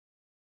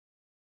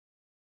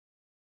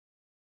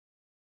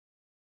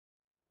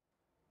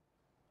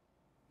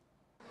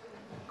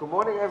Good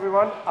morning,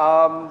 everyone.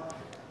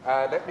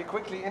 Let me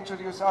quickly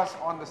introduce us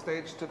on the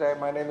stage today.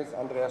 My name is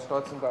Andreas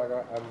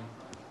Stolzenberger.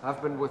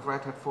 I've been with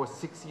Red Hat for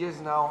 6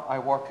 years now. I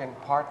work in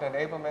partner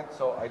enablement,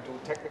 so I do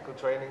technical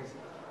trainings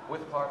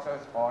with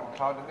partners on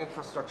cloud and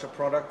infrastructure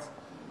products.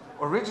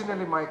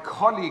 Originally, my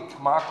colleague,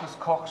 Markus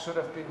Koch, should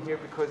have been here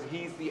because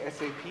he's the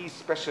SAP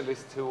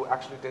specialist who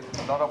actually did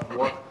a lot of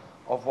work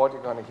of what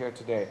you're going to hear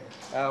today.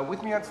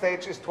 With me on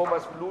stage is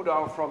Thomas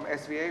Bludau from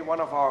SVA, one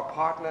of our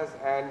partners,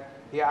 and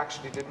he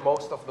actually did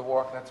most of the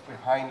work that's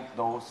behind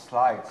those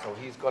slides. So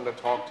he's going to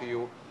talk to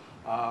you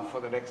for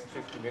the next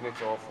 50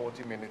 minutes or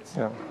 40 minutes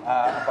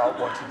about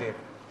what he did.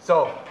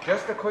 So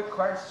just a quick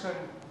question.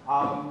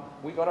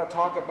 We're going to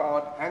talk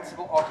about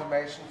Ansible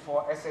automation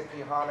for SAP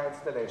HANA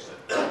installation.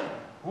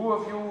 Who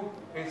of you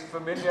is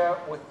familiar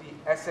with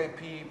the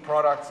SAP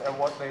products and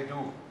what they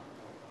do?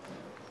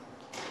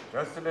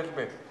 Just a little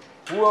bit.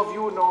 Who of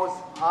you knows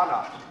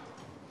HANA?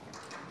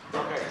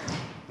 Okay,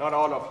 not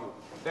all of you.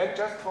 Then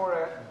just for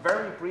a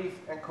very brief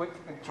and quick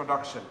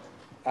introduction.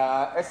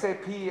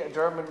 SAP, a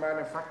German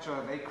manufacturer,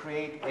 they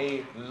create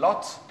a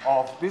lot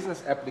of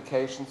business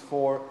applications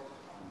for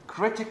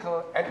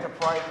critical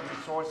enterprise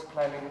resource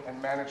planning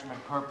and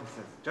management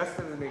purposes. Just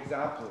as an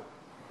example,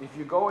 if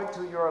you go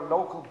into your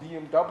local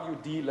BMW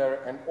dealer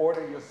and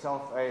order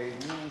yourself a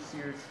new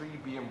Series 3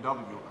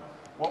 BMW,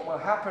 what will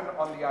happen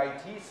on the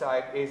IT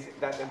side is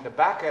that in the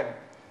back end,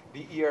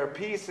 the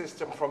ERP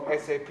system from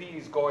SAP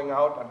is going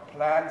out and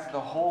plans the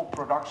whole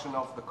production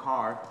of the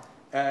car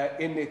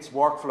in its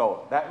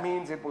workflow. That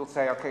means it will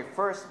say, okay,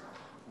 first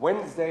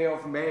Wednesday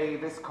of May,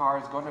 this car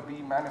is going to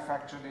be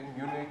manufactured in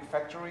Munich,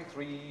 factory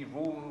 3,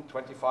 room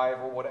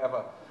 25 or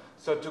whatever.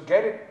 So to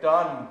get it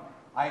done,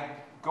 I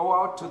go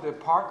out to the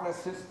partner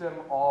system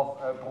of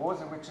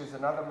Bose, which is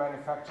another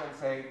manufacturer, and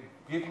say,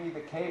 give me the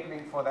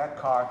cabling for that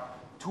car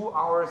 2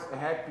 hours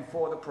ahead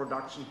before the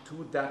production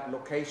to that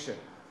location.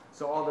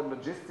 So all the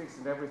logistics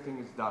and everything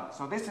is done.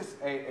 So this is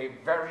a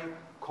very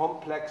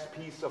complex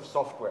piece of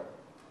software.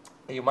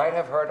 You might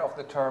have heard of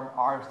the term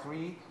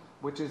R3,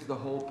 which is the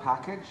whole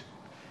package.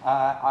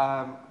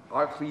 R3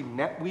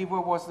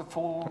 NetWeaver was the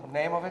full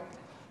name of it,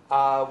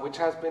 which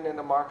has been in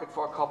the market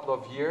for a couple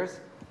of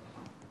years.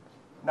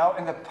 Now,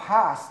 in the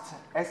past,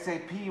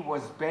 SAP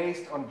was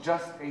based on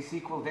just a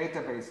SQL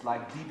database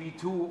like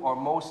DB2 or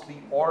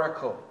mostly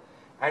Oracle.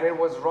 And it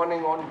was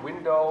running on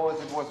Windows,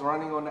 it was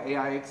running on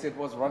AIX, it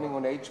was running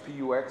on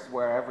HPUX,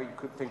 wherever you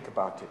could think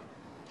about it.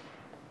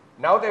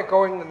 Now they're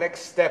going the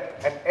next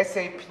step, and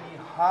SAP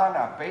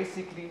HANA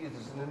basically is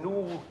the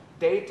new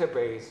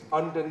database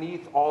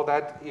underneath all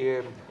that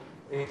ERP,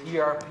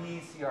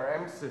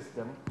 CRM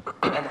system.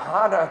 And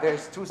HANA,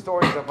 there's two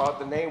stories about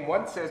the name.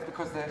 One says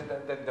because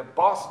the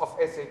boss of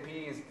SAP,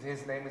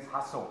 his name is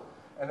Hasso.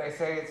 And they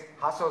say it's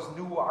Hasso's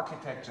new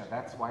architecture.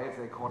 That's why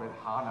they call it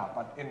HANA.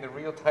 But in the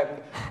real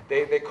time,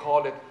 they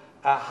call it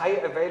a high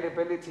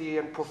availability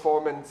and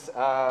performance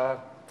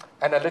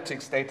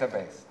analytics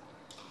database.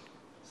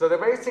 So the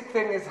basic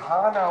thing is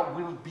HANA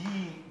will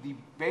be the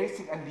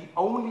basic and the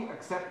only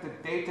accepted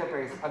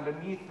database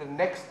underneath the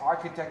next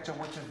architecture,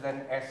 which is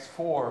then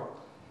S4.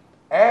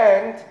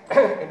 And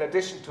in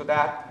addition to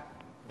that,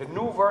 the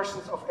new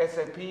versions of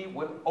SAP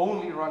will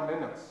only run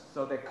Linux.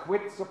 So they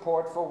quit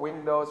support for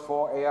Windows,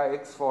 for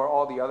AIX, for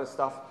all the other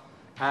stuff.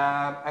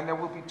 And there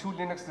will be 2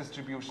 Linux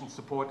distributions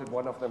supported.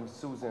 One of them is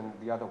SUSE and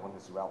the other one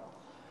is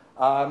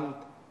RHEL.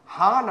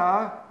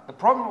 HANA, the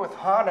problem with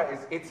HANA is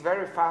it's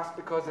very fast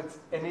because it's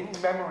an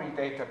in-memory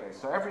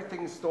database. So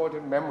everything is stored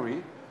in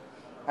memory.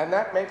 And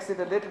that makes it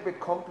a little bit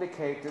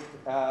complicated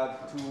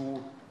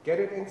to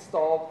get it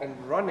installed and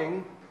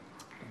running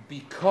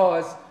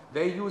because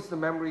they use the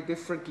memory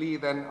differently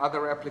than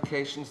other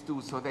applications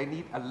do. So they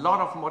need a lot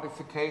of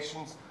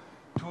modifications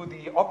to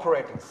the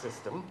operating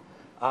system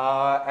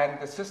and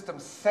the system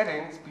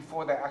settings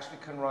before they actually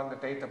can run the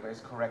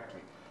database correctly.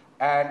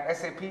 And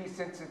SAP,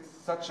 since it's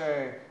such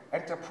an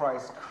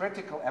enterprise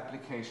critical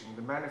application,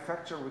 the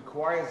manufacturer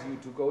requires you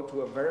to go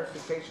to a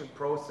verification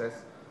process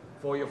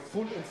for your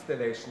full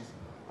installations.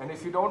 And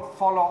if you don't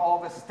follow all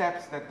the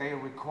steps that they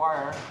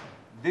require,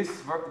 this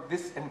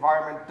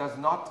environment does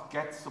not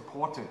get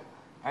supported.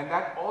 And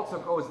that also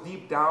goes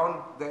deep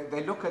down.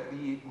 They look at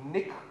the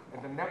NIC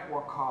and the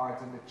network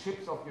cards and the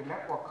chips of your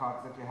network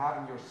cards that you have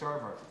in your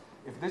server.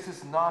 If this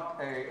is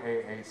not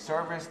a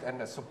serviced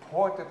and a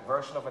supported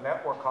version of a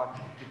network card,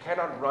 you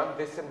cannot run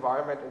this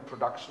environment in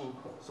production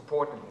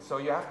supportedly. So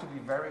you have to be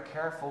very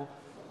careful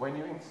when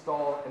you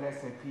install an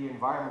SAP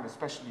environment,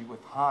 especially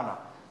with HANA.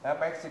 That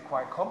makes it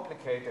quite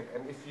complicated.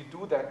 And if you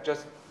do that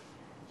just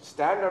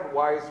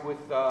standard-wise with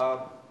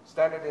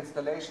standard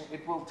installation,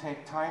 it will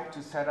take time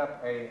to set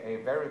up a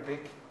very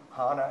big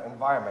HANA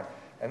environment.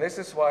 And this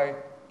is why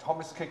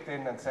Thomas kicked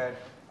in and said,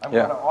 I'm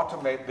going to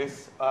automate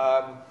this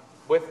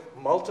with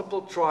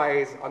multiple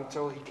tries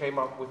until he came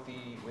up with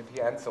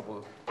the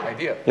Ansible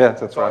idea. Yeah,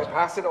 that's right. So I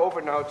pass it over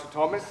now to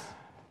Thomas.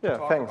 to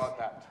talk about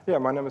that. Yeah,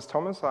 my name is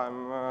Thomas.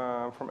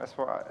 I'm from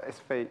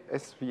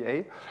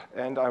SVA,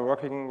 and I'm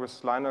working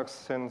with Linux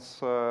since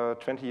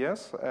 20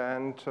 years.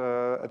 And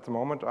at the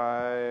moment,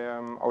 I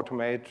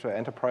automate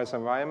enterprise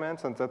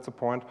environments, and that's the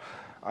point.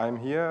 I'm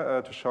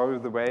here to show you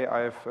the way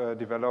I've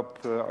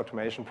developed the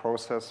automation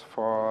process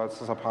for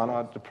the SAP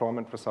HANA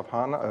deployment with SAP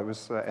HANA,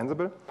 with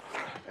Ansible.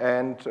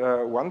 And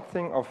one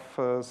thing of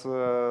the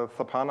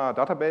SAP HANA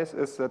database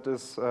is that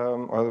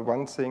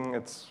one thing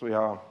it's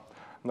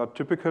not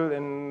typical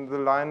in the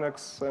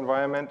Linux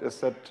environment is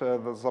that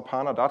the SAP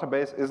HANA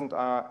database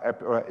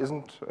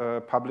isn't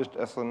published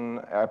as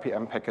an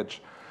RPM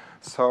package.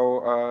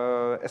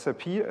 So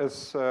SAP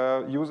is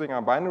using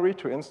a binary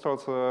to install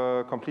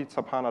the complete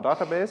SAP HANA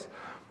database,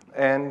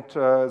 and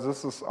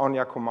this is only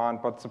a command.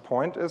 But the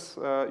point is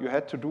you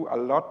had to do a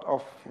lot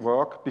of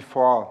work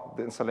before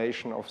the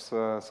installation of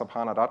the SAP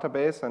HANA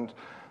database, and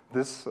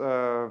this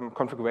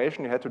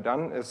configuration you had to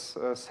done is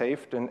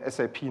saved in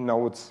SAP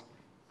notes.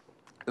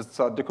 It's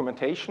a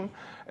documentation,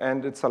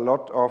 and it's a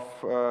lot of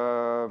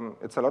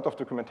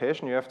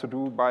documentation you have to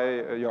do by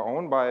your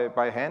own,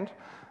 by hand,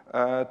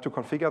 to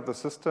configure the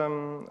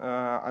system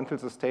until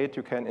the state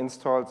you can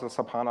install the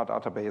SAP HANA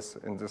database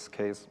in this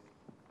case.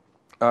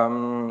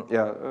 You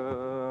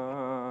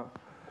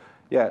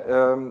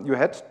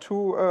had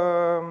to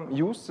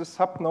use the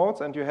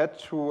subnodes, and you had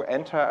to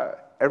enter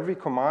every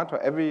command or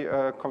every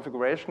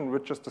configuration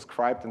which is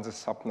described in the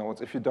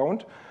subnodes. If you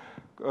don't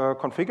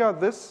configure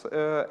this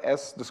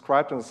as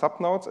described in the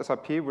subnodes,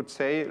 SAP would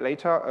say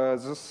later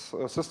this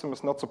system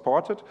is not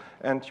supported,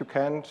 and you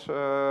can't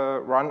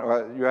run,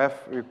 or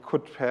you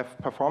could have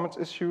performance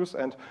issues,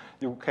 and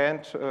you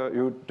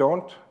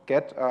don't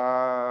get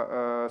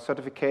a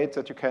certificate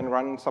that you can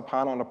run SAP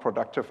HANA on a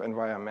productive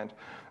environment.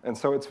 And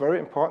so it's very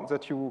important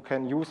that you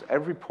can use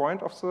every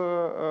point of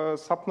the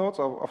subnodes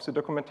of the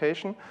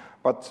documentation,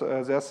 but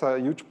there's a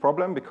huge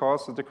problem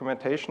because the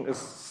documentation is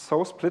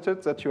so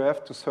splitted that you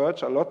have to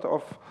search a lot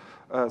of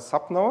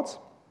subnodes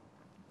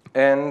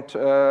and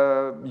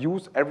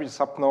use every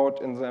subnode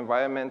in the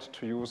environment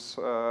to use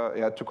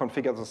to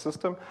configure the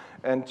system,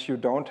 and you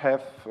don't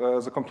have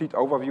the complete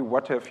overview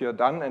what have you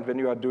done, and when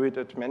you are doing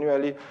it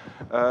manually,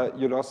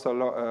 you lost a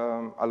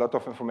lot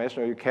of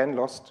information, or you can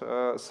lost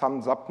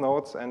some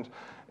subnodes, and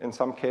in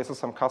some cases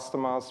some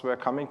customers were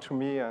coming to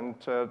me and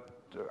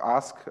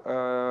ask,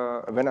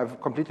 when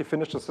I've completely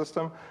finished the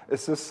system,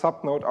 is this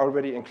subnode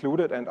already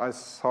included? And I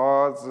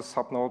saw this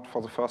subnode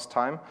for the first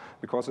time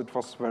because it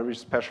was very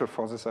special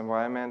for this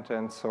environment,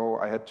 and so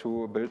I had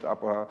to build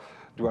up or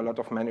do a lot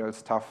of manual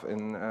stuff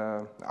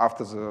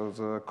after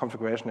the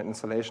configuration and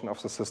installation of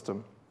the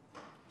system.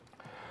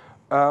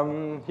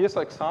 Here's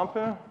an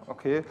example,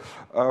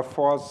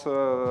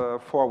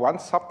 for one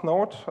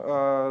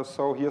subnode.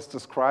 So here's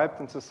described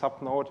in the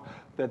subnode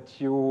that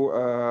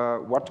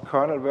what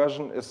kernel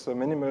version is the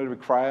minimal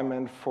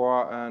requirement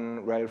for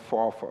an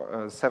RHEL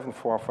 7.4,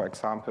 for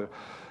example.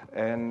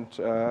 And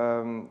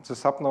the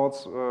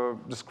subnodes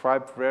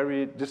describe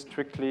very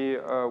distinctly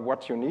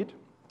what you need,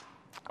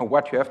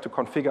 what you have to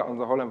configure on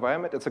the whole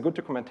environment. It's a good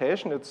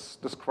documentation. It's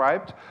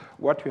described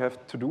what you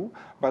have to do,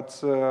 but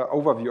the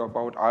overview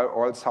about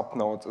all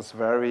subnodes is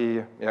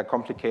very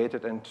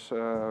complicated, and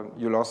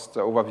you lost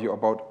the overview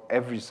about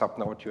every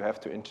subnode you have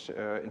to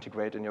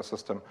integrate in your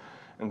system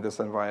in this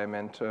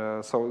environment.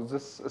 So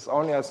this is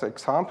only as an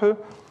example.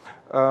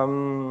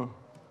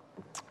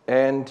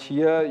 And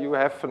here you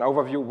have an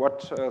overview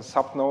what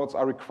subnodes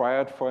are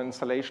required for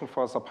installation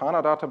for SAP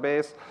HANA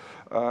database.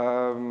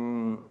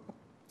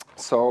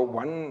 So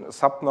one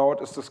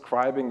subnode is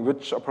describing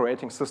which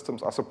operating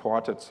systems are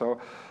supported. So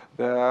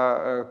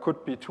there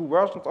could be two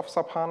versions of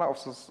SAP HANA,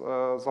 of this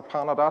SAP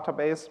HANA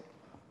database,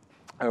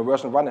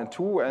 version 1 and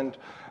 2. And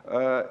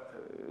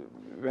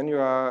when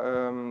you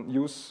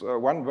use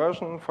one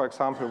version, for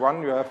example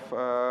 1, you have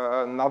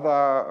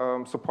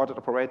another supported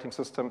operating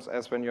systems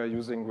as when you're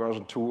using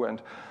version 2.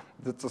 And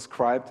that's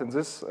described in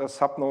this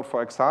subnode,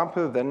 for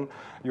example. Then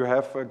you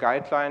have a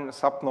guideline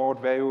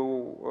subnode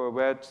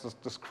where it's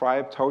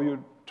described how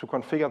you to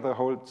configure the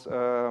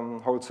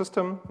whole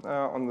system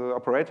on the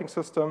operating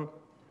system.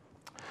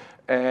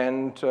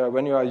 And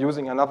when you are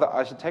using another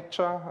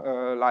architecture,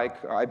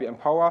 like IBM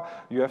Power,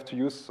 you have to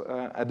use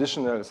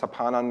additional SAP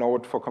HANA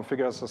node for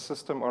configure the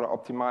system or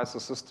optimize the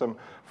system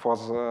for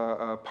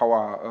the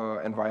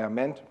Power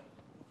environment,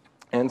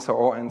 and so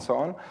on and so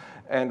on.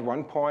 And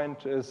one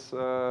point is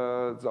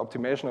the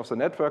optimization of the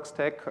network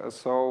stack.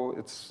 So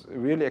it's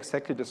really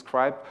exactly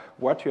described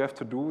what you have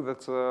to do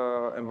that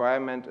the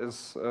environment is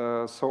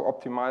so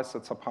optimized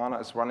that SAP HANA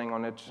is running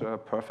on it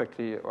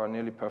perfectly or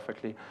nearly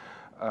perfectly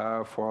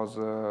for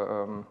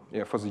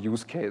the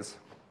use case.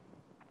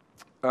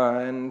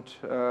 And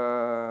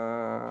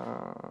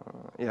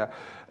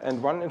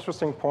and one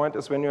interesting point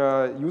is when you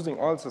are using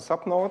all the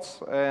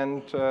subnodes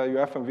and you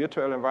have a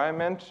virtual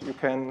environment, you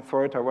can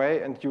throw it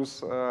away and use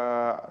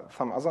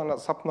some other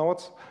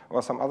subnodes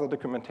or some other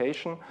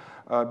documentation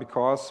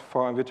because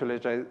for a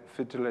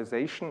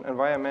virtualization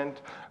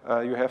environment,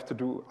 you have to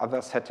do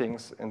other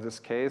settings in this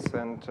case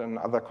and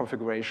another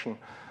configuration.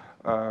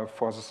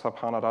 for the SAP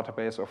HANA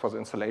database or for the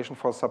installation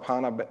for the SAP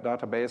HANA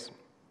database,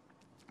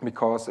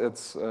 because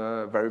it's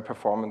very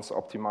performance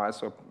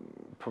optimized, or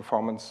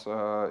performance,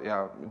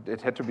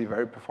 it had to be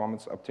very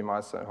performance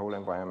optimized, the whole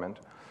environment.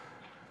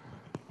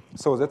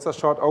 So that's a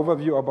short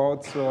overview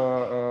about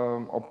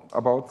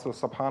the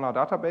SAP HANA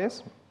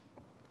database.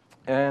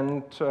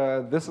 And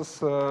this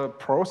is a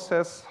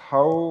process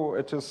how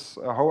a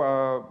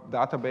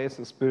database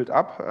is built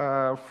up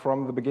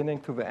from the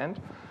beginning to the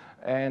end.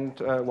 And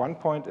one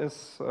point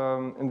is,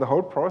 in the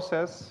whole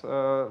process,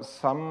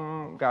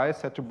 some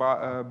guys had to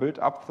build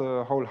up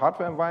the whole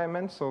hardware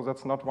environment. So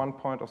that's not one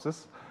point of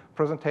this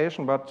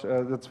presentation, but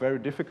that's very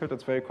difficult.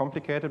 It's very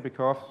complicated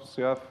because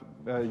you have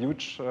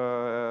huge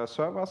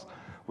servers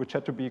which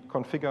had to be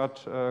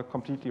configured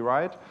completely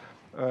right.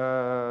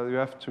 You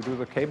have to do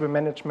the cable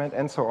management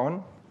and so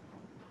on.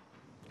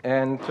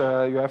 And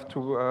you have to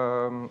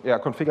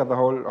configure the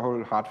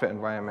whole hardware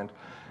environment.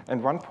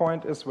 And one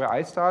point is where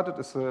I started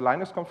is the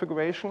Linux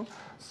configuration.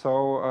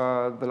 So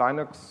the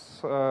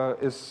Linux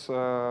is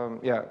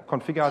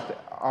configured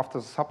after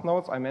the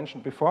subnodes I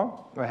mentioned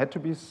before. It had to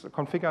be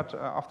configured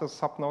after the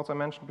subnodes I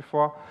mentioned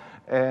before.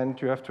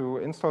 And you have to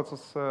install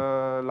this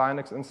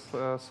Linux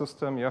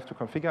system. You have to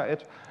configure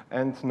it.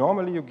 And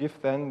normally you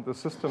give then the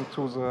system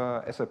to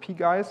the SAP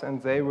guys,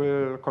 and they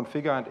will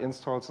configure and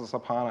install the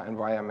SAP HANA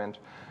environment.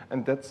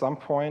 And that's some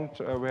point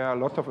where a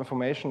lot of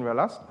information were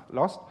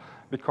lost.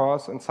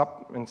 Because in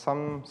some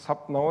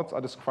subnodes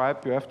are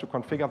described, you have to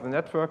configure the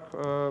network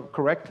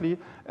correctly,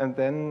 and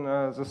then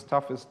this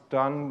stuff is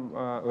done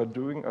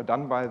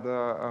done by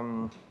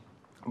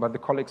the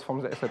colleagues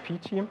from the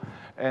SAP team.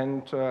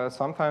 And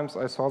sometimes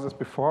I saw this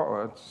before,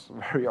 or it's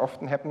very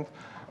often happened.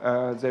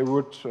 They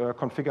would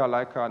configure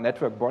like a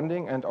network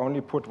bonding and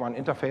only put one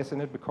interface in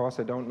it because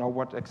they don't know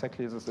what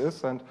exactly this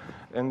is. And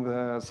in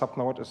the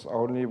subnode is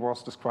only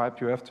was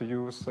described you have to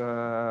use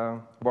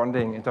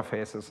bonding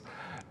interfaces.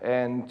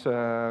 And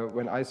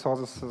when I saw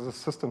the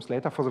systems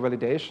later for the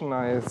validation,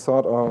 I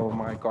thought, oh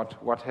my God,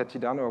 what had he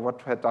done or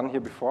what had done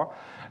here before?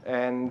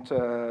 And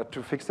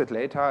to fix it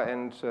later,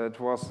 and it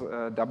was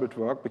doubled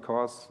work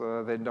because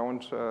they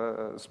don't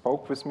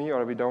spoke with me,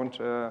 or we don't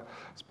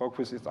spoke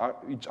with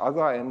each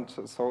other, and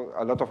so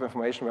a lot of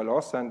information were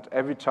lost, and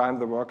every time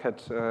the work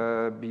had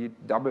be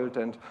doubled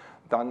and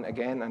done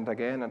again and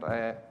again,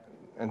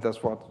 and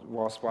that's what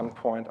was one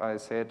point I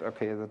said,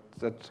 okay,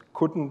 that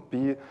couldn't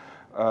be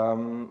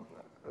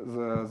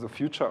the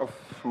future of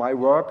my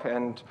work,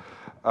 and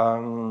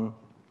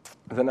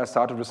then I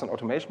started with an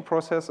automation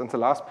process. And the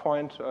last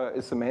point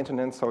is the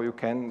maintenance. So you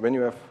can, when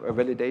you have a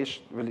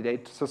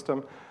validated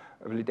system,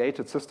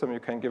 you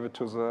can give it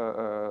to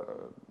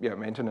the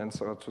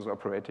maintenance or to the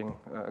operating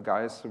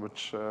guys,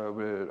 which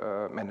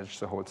will manage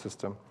the whole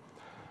system.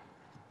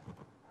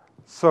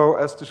 So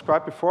as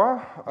described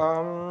before,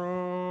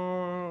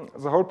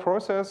 the whole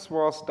process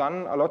was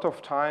done a lot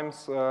of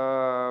times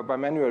by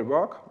manual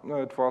work.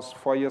 It was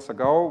 4 years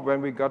ago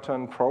when we got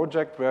a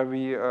project where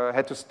we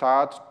had to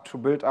start to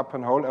build up a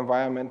whole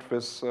environment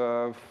with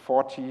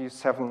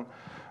 47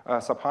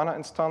 SAP HANA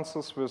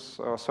instances with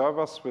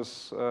servers,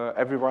 with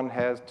everyone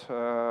had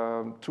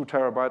 2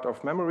 terabytes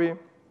of memory.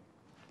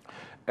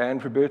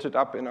 And we built it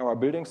up in our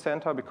building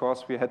center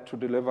because we had to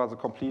deliver the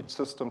complete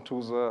system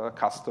to the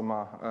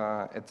customer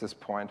at this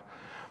point.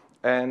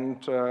 And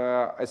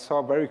I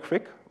saw very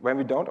quick, when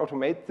we don't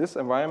automate this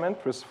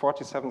environment with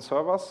 47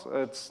 servers,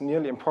 it's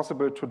nearly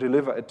impossible to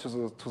deliver it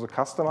to the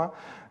customer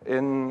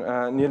in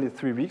nearly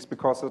 3 weeks,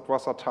 because it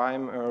was a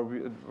time,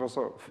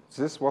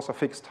 this was a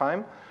fixed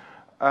time.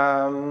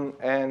 When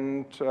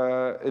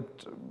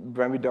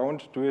we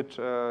don't do it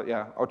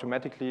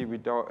automatically,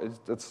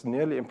 it's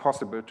nearly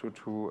impossible to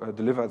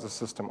deliver the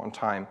system on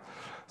time.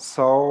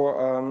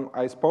 So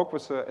I spoke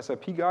with the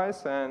SAP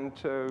guys and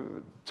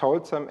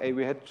told them, hey,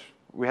 we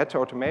had to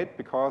automate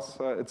because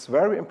it's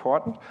very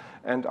important.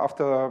 And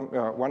after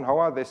 1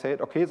 hour, they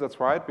said, okay,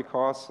 that's right,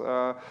 because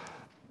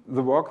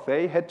the work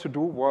they had to do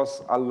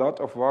was a lot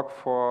of work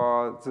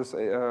for this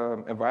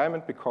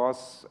environment,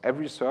 because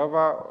every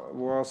server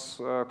was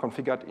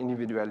configured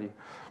individually.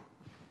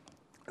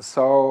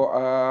 So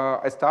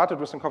I started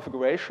with some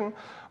configuration.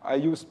 I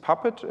used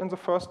Puppet in the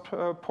first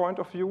point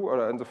of view,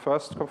 or in the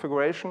first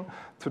configuration,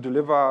 to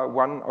deliver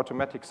one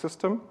automatic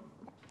system,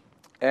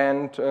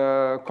 and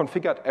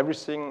configured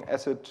everything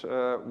as it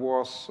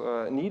was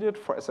needed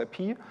for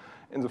SAP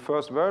in the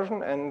first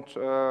version, and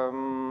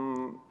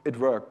it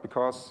worked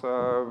because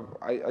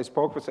I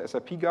spoke with the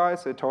SAP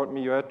guys. They told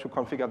me you had to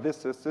configure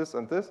this, this, this,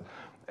 and this.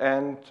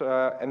 And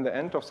in the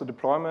end of the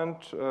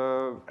deployment,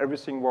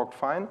 everything worked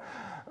fine.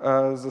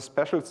 The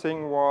special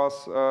thing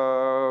was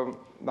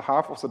the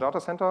half of the data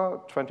center,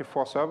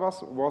 24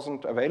 servers,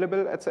 wasn't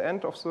available at the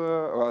end of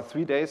the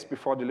 3 days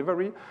before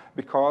delivery,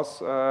 because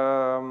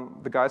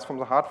the guys from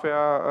the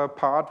hardware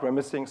part were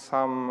missing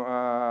some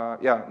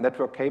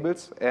network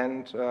cables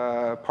and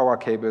power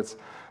cables.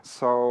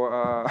 So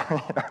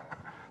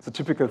the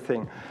typical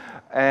thing.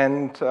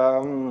 And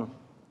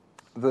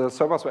the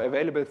servers were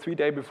available 3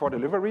 days before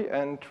delivery,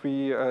 and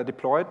we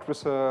deployed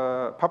with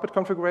a Puppet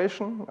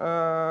configuration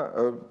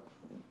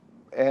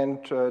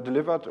and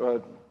delivered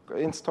or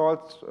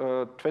installed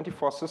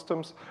 24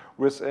 systems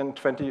within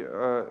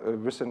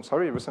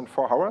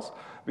 4 hours,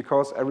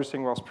 because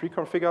everything was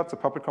pre-configured. The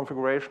Puppet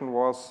configuration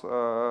was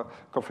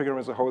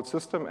configuring the whole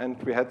system,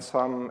 and we had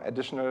some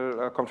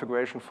additional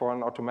configuration for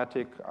an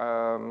automatic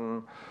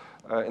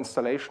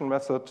installation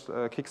method,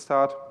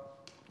 Kickstart,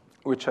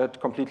 which had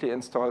completely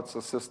installed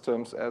the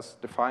systems as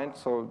defined.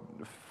 So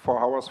 4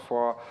 hours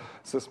for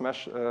this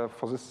mesh,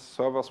 for this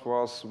servers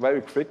was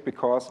very quick,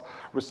 because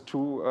with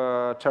 2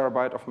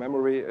 terabyte of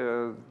memory,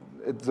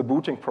 the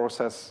booting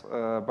process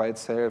by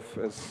itself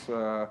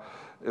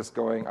is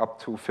going up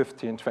to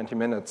 15, 20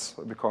 minutes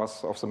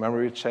because of the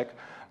memory check.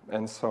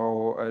 And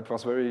so it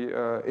was very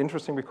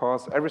interesting,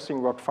 because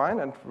everything worked fine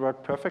and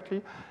worked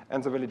perfectly.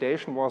 And the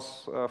validation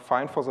was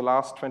fine for the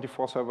last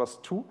 24 servers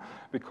too,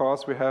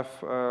 because we have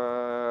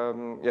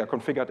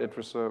configured it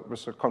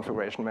with the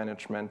configuration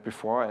management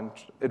before, and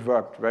it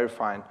worked very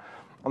fine.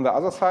 On the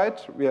other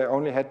side, we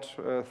only had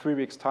 3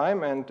 weeks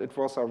time, and it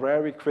was a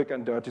very quick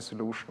and dirty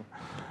solution.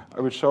 I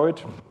will show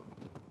it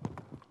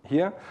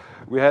here.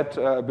 We had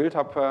built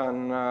up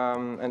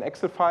an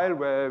Excel file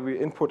where we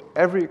input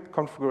every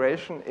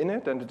configuration in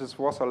it, and it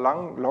was a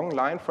long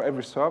line for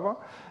every server.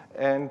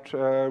 And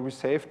we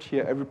saved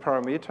here every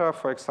parameter.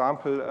 For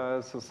example,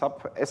 the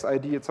sub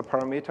SID, it's a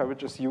parameter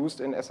which is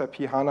used in SAP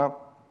HANA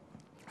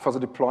for the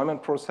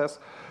deployment process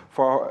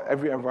for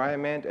every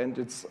environment, and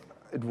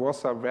it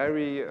was a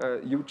very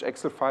huge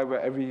Excel file where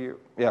every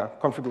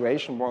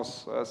configuration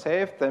was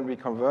saved. Then we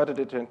converted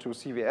it into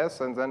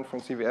CVS, and then from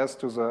CVS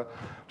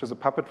to the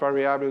Puppet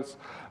variables.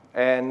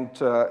 And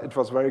it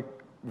was very,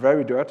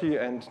 very dirty,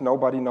 and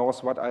nobody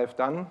knows what I've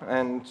done.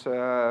 And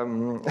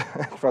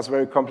it was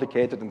very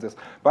complicated in this.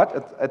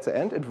 But at the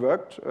end, it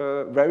worked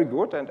very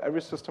good, and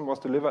every system was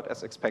delivered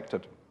as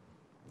expected.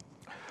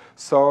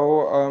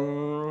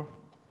 So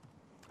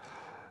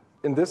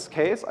in this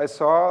case, I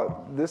saw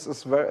this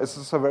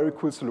is a very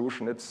cool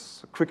solution.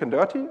 It's quick and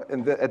dirty,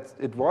 and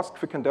it was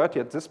quick and dirty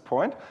at this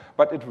point,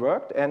 but it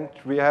worked, and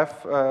we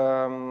have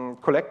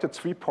collected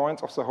 3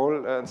 points of the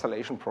whole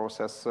installation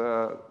process: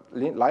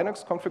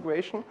 Linux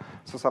configuration,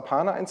 the SAP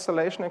HANA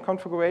installation and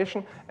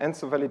configuration, and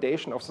the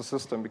validation of the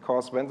system.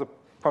 Because when the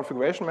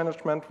configuration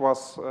management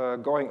was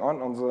going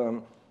on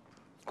the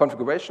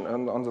configuration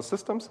and on the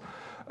systems,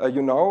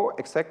 you know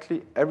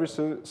exactly every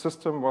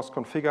system was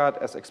configured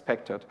as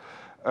expected.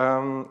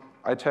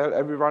 I tell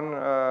everyone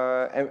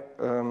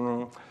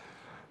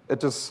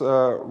it is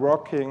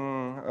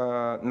working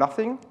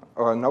nothing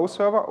or no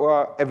server,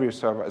 or every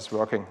server is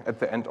working at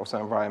the end of the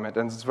environment.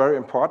 And it's very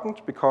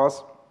important,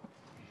 because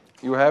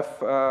you have,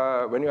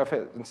 when you have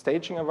a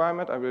staging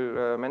environment, I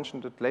will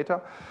mention it later,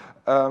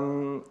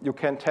 you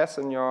can test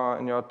in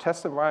your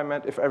test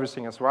environment if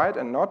everything is right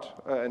and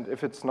not. And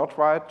if it's not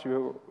right,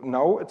 you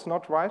know it's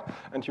not right,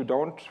 and you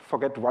don't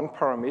forget one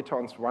parameter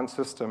on one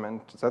system.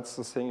 And that's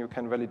the thing, you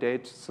can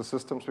validate the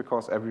systems,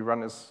 because every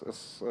run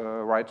is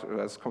right,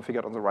 is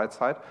configured on the right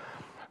side.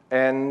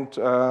 And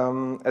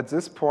at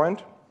this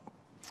point,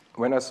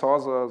 when I saw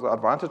the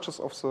advantages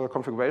of the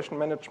configuration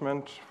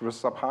management with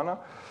SAP HANA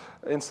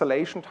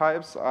installation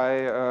types,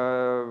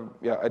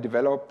 I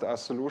developed a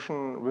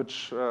solution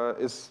which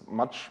is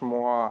much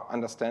more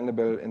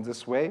understandable in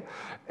this way,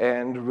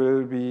 and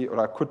will be,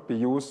 or could be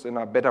used in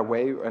a better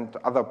way, and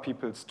other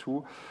people's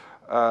too,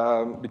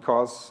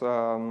 because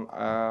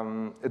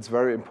it's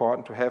very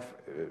important to have,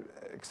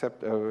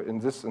 except in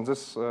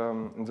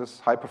this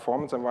high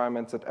performance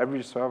environment, that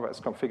every server is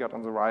configured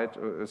on the right,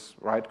 is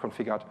right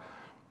configured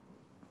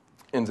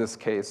in this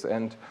case.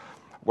 And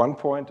one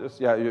point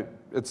is,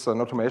 it's an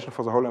automation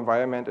for the whole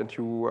environment, and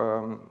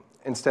you,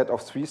 instead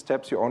of 3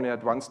 steps, you only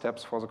had 1 step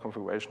for the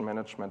configuration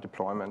management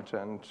deployment,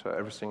 and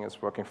everything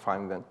is working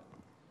fine then.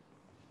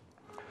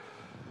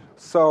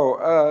 So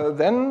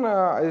then,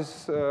 I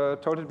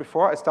told it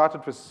before, I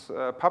started with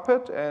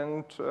Puppet,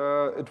 and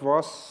it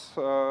was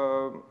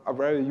a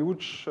very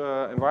huge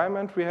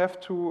environment we had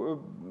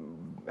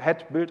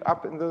built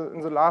up in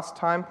the last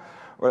time,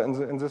 or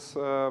in this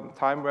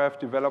time where I've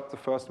developed the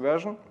first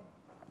version.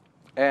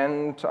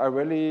 And I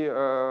really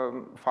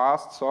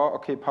fast saw,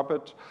 okay,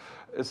 Puppet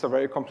is a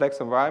very complex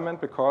environment,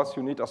 because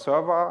you need a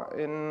server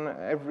in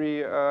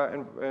every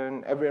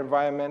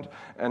environment,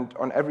 and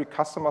on every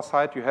customer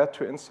side you had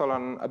to install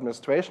an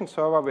administration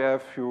server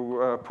where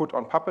you put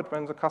on Puppet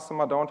when the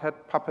customer don't have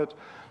Puppet.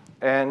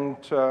 And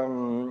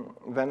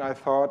then I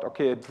thought,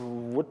 okay, it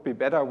would be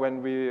better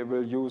when we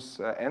will use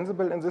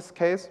Ansible in this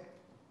case.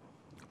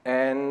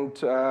 And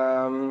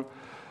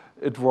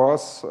it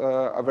was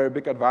a very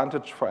big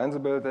advantage for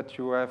Ansible that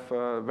you have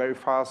a very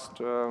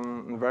fast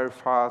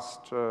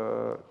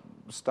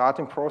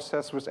starting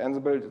process with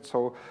Ansible,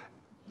 so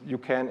you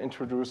can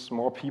introduce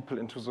more people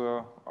into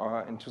the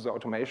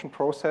automation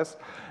process.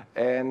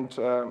 And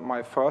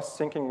my first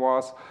thinking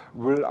was,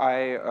 will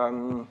I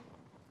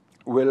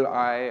will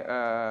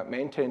I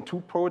maintain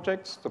two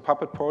projects, the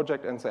Puppet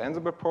project and the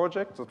Ansible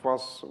project? That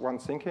was one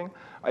thinking.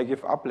 I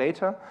give up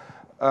later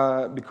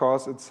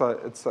because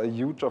it's a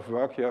huge of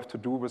work you have to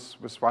do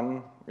with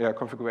one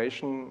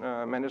configuration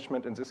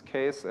management in this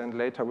case, and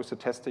later with the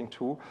testing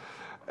too.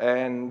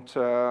 And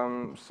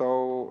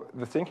so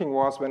the thinking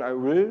was, when I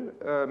will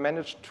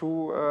manage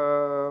two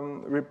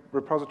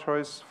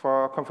repositories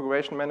for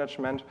configuration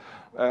management,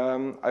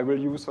 I will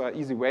use an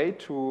easy way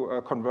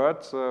to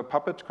convert the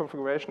Puppet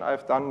configuration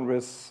I've done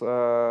with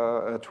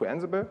to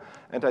Ansible,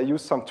 and I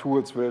use some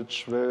tools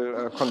which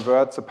will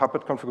convert the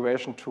Puppet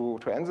configuration to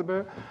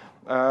Ansible.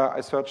 I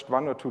searched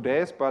 1 or 2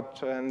 days,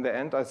 but in the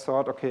end I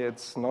thought, okay,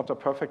 it's not a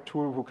perfect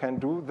tool who can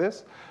do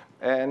this,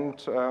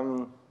 and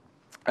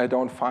I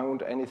don't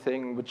find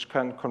anything which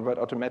can convert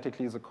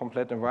automatically the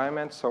complete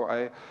environment, so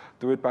I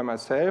do it by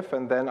myself,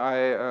 and then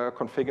I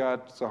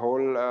configured the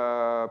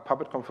whole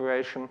Puppet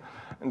configuration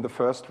in the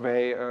first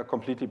way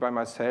completely by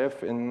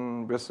myself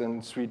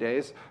within 3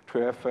 days to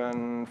have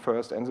a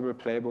first Ansible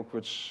playbook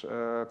which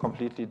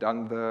completely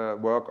done the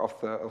work of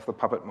the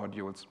Puppet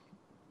modules.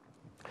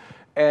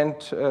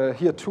 And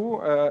here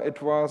too,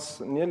 it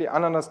was nearly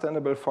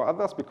ununderstandable for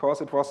others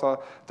because it was a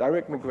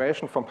direct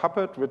migration from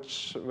Puppet,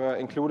 which were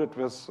included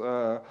with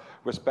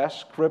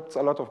bash scripts,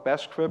 a lot of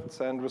bash scripts,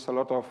 and with a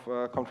lot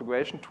of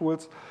configuration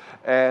tools.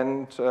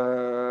 And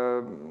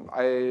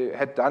I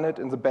had done it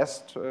in the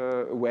best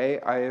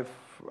way I've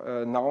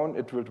known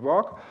it would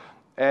work.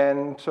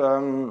 And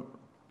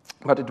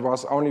but it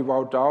was only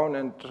wrote down,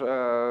 and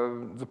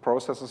the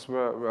processes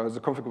the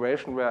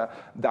configuration were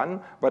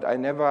done, but I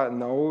never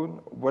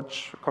know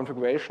which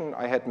configuration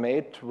I had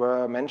made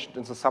were mentioned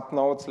in the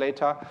subnodes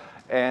later,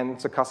 and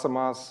the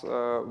customers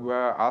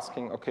were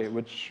asking, okay,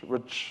 which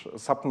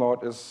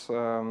subnode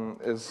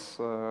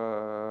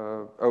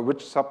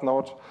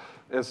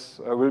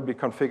will be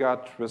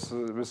configured with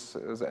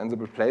the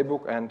Ansible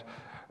playbook, and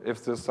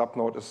if this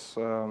subnode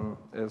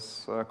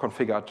is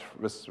configured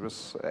with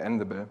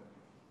Ansible.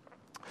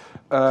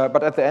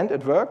 But at the end,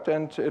 it worked,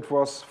 and it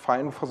was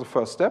fine for the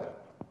first step.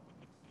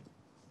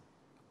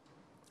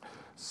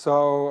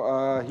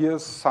 So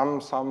here's some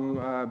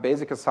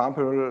basic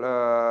example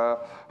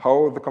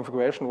how the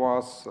configuration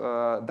was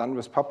done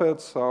with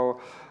Puppet. So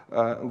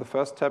in the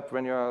first step,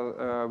 when you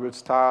will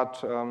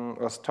start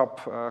or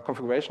stop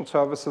configuration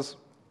services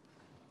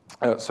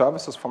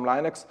from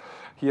Linux,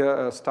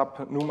 here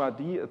stop NUMA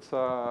D, it's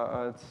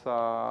a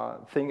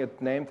thing it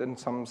named in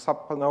some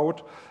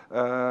subnode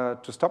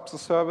to stop the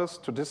service,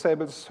 to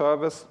disable the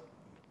service.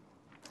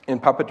 In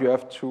Puppet, you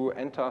have to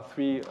enter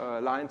 3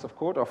 lines of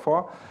code or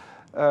 4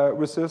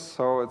 with this.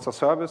 So it's a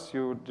service,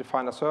 you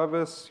define a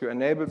service, you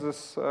enable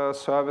this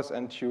service,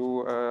 and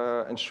you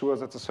ensure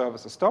that the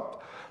service is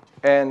stopped.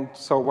 And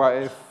so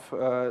I've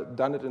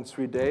done it in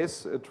 3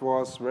 days. It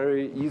was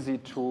very easy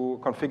to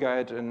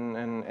configure it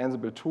in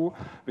Ansible 2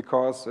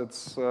 because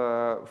it's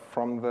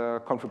from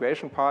the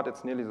configuration part,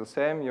 it's nearly the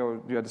same.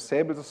 You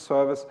disable the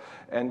service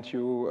and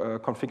you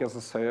configure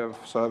the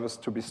service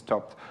to be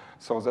stopped.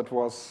 So that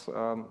was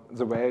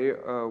the way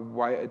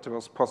why it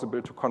was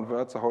possible to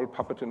convert the whole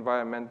Puppet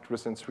environment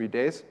within 3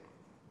 days.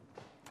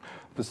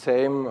 The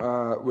same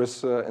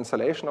with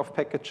installation of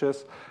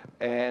packages,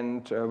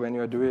 and when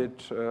you do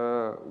it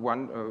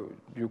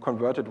you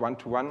convert it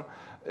one-to-one.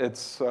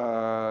 It's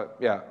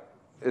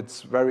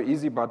it's very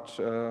easy, but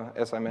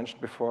as I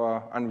mentioned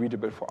before,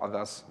 unreadable for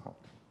others,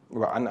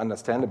 or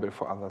ununderstandable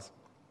for others.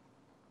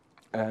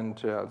 And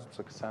that's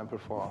an example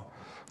for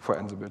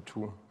Ansible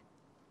 2.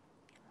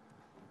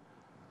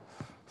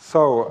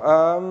 So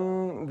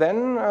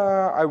then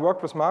I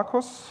worked with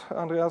Markus,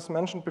 Andreas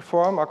mentioned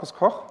before, Markus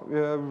Koch.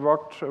 We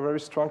worked very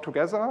strong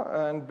together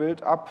and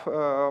built up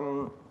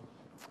a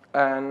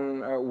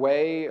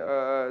way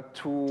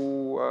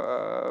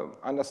to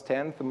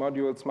understand the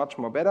modules much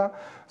more better.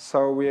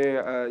 So we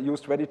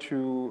used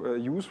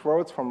ready-to-use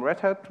roles from Red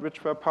Hat,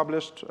 which were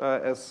published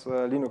as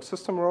Linux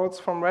system roles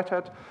from Red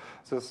Hat.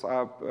 These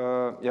are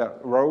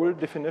role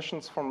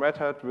definitions from Red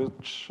Hat,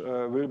 which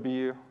will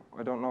be,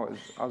 I don't know,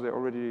 are they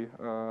already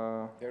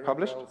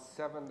published? There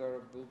are 7, there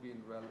will be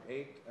in RHEL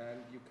 8,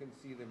 and you can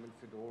see them in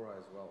Fedora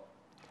as well.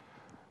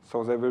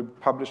 So they will be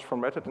published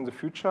from Red Hat in the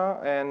future,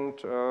 and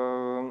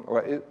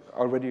or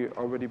already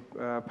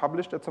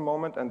published at the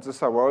moment. And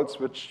these are roles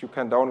which you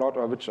can download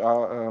or which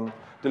are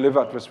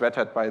delivered with Red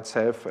Hat by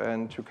itself,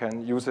 and you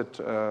can use it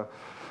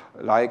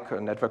like a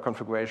network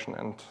configuration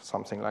and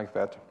something like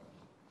that.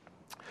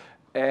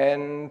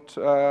 And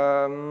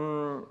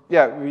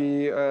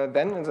we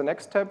then in the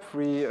next step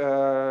we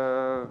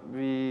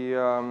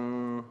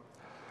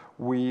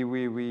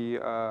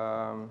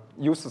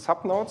use the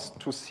subnodes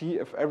to see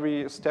if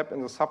every step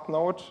in the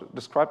subnode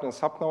described in the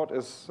subnode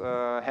is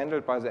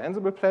handled by the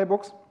Ansible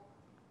playbooks.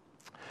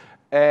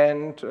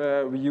 And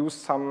we use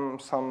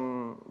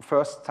some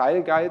first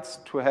style guides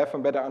to have a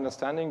better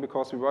understanding,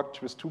 because we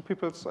worked with 2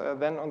 people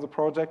then on the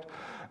project,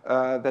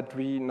 that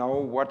we know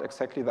what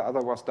exactly the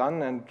other was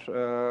done and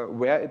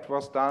where it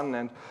was done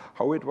and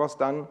how it was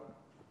done.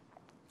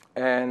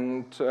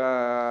 And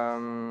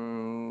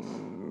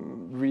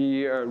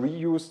we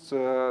reused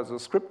the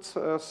script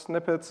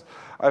snippets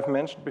I've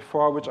mentioned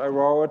before, which I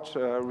wrote.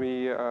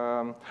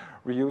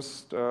 We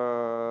used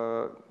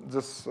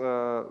this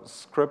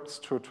scripts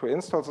to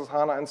install this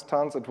HANA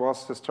instance. It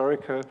was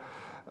historical.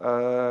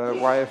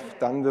 Why I've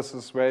done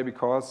this way,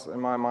 because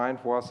in my mind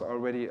was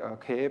already,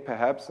 okay,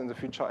 perhaps in the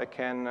future I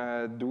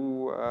can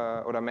do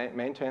or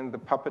maintain the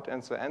Puppet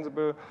and the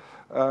Ansible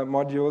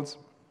modules.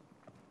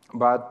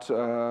 But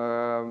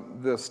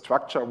the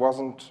structure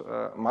wasn't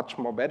much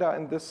more better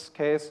in this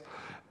case,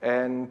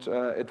 and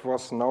it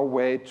was no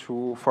way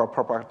for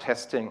proper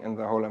testing in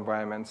the whole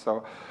environment.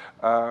 So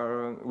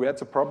we had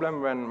the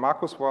problem when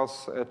Markus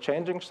was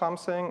changing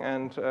something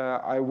and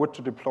I would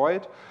to deploy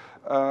it.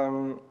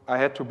 I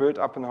had to build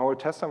up a whole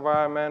test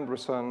environment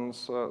with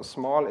a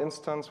small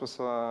instance with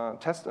a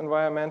test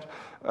environment.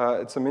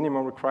 It's a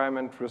minimum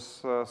requirement with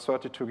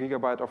 32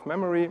 gigabyte of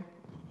memory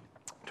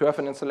to have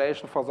an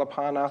installation for SAP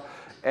HANA,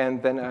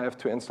 and then I have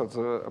to install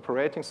the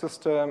operating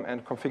system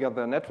and configure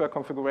the network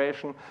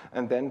configuration,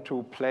 and then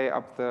to play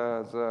up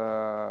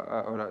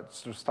or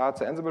to start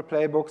the Ansible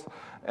playbooks.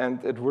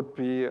 And it would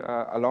be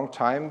a long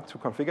time to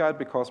configure it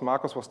because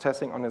Markus was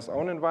testing on his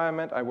own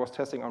environment, I was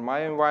testing on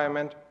my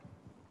environment.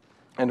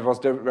 And it was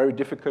very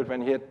difficult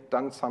when he had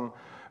done some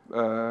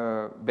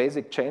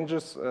basic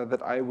changes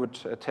that I would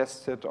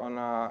test it on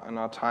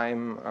a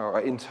time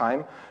or in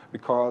time,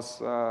 because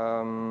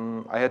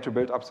I had to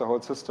build up the whole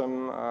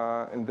system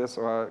in this,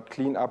 or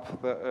clean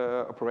up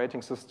the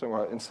operating system,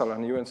 or install a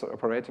new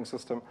operating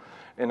system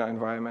in an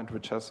environment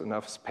which has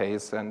enough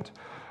space. And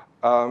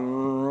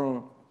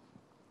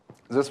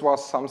this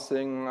was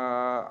something,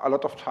 a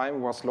lot of time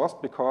was lost,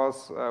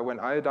 because when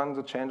I done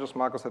the changes,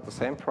 Markus had the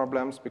same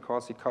problems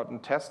because he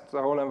couldn't test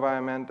the whole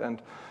environment.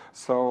 And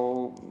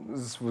so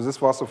this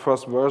was the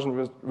first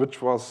version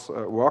which was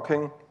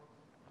working,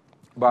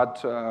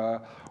 but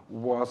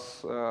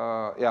was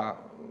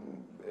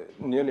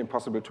nearly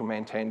impossible to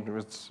maintain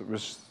with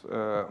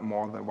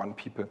more than one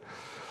people.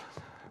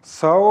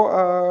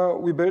 So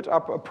we built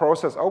up a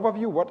process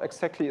overview, what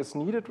exactly is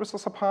needed with the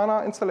SAP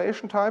HANA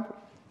installation type.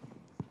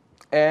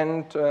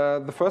 And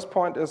the first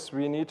point is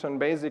we need a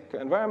basic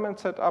environment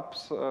setup,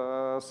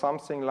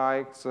 something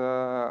like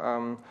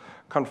the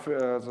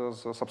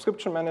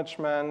subscription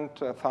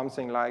management,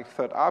 something like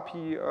third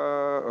API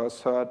or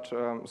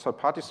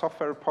third-party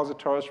software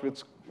repositories,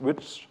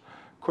 which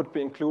could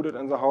be included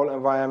in the whole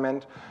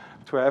environment,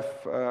 to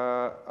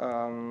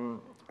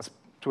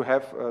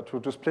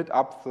split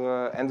up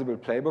the Ansible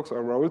playbooks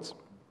or roles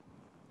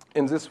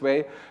in this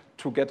way,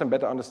 to get a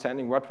better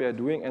understanding what we are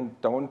doing and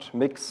don't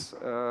mix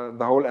the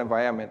whole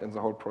environment in the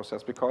whole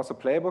process. Because the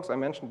playbooks I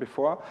mentioned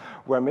before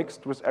were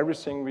mixed with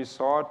everything we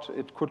thought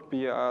it could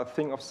be a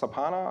thing of SAP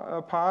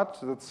HANA part.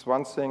 That's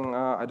one thing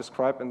I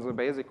described in the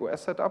basic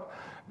OS setup,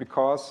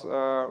 because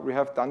we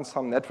have done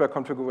some network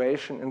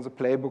configuration in the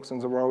playbooks, in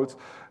the roles.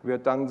 We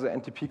have done the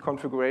NTP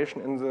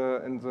configuration in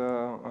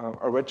the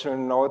original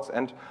nodes,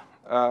 and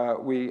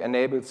we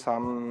enabled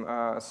some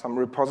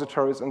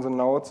repositories in the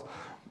nodes.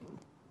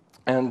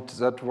 And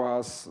that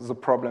was the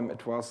problem.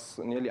 It was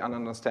nearly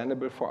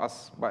ununderstandable for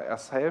us by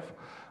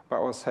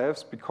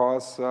ourselves,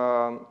 because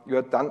you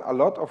had done a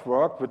lot of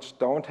work which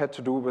don't have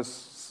to do with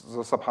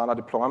the SAP HANA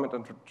deployment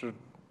and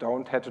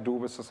don't have to do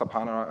with the SAP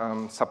HANA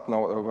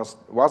subnode, or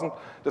wasn't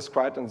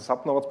described in the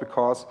subnodes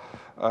because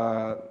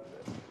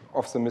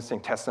of the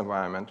missing test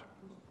environment.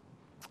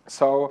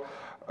 So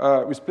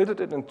we split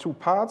it in two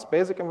parts: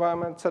 basic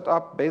environment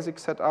setup, basic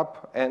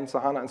setup, and the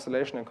HANA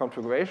installation and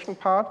configuration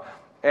part.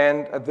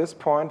 And at this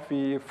point,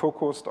 we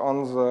focused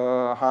on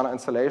the HANA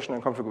installation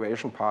and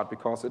configuration part,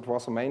 because it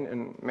was the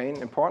main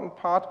important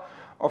part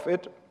of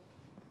it.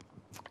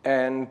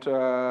 And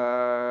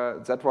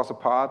that was a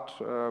part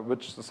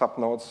which the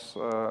subnodes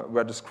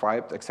were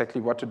described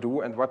exactly what to do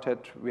and what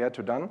we had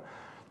to done.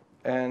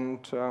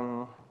 And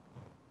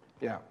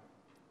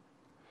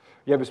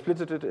we split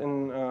it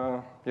in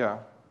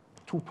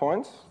 2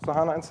 points, the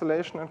HANA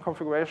installation and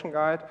configuration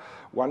guide.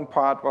 One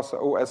part was the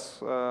OS,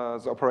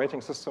 the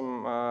operating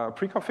system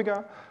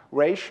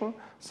pre-configuration.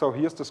 So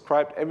here's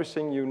described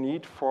everything you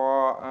need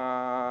for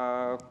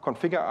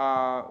configure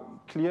a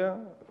clear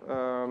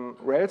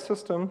rail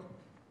system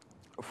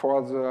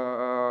for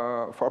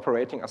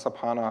operating a SAP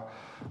HANA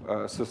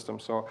system.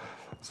 So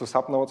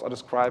subnodes are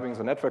describing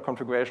the network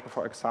configuration,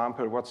 for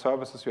example, what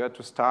services you had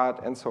to start,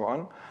 and so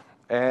on.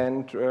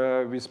 And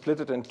we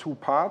split it in 2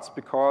 parts,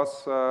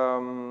 because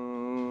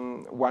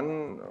one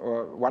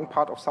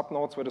part of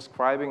subnodes were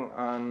describing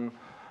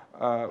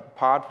a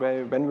part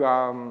where when you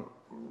are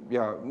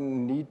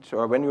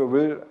when you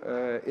will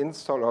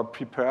install or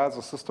prepare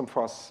the system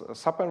for a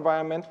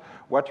sub-environment,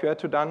 what you had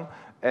to done.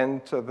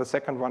 And the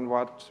second one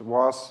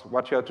was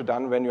what you had to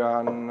done when you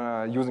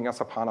are using a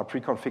SAP HANA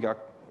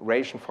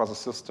pre-configuration for the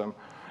system.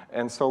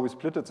 And so we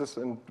split this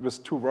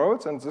with 2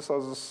 roles, and these are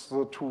the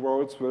 2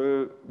 roles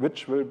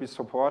which will be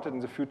supported in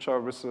the future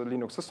with the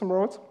Linux system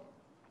roles,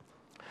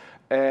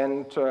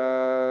 and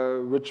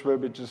which will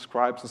be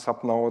described the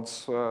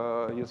subnodes.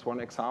 Here's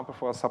one example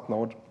for a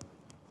subnode,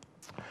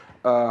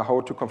 how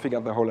to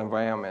configure the whole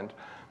environment.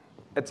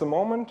 At the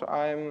moment,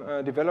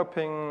 I'm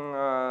developing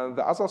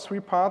the other three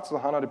parts, the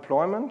HANA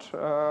deployment,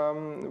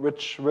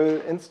 which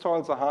will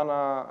install the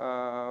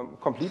HANA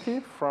completely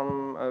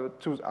from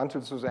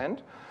until to the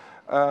end.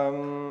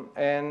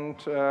 And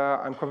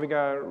I'm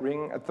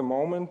configuring at the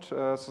moment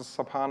the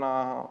SAP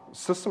HANA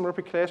system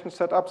replication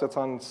setup. That's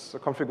on the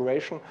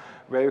configuration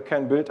where you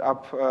can build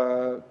up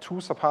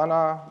two SAP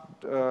HANA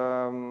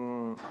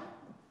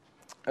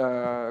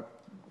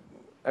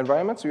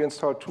environments. You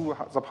install two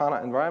SAP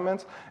HANA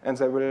environments, and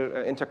they will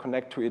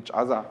interconnect to each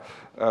other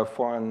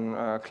for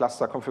a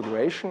cluster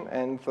configuration.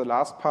 And the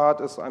last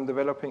part is I'm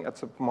developing at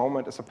the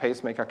moment is a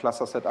pacemaker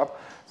cluster setup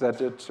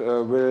that it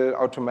will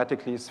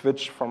automatically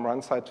switch from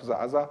one side to the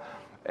other,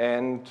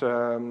 and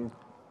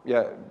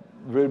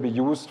will be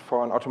used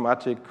for an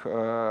automatic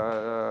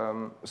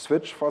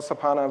switch for SAP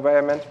HANA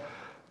environment.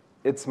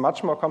 It's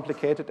much more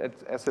complicated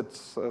as it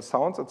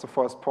sounds at the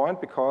first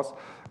point, because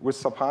with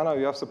SAP HANA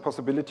you have the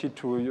possibility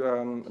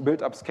to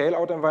build up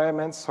scale-out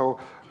environments, so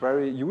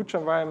very huge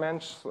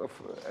environments, for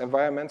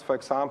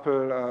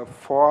example,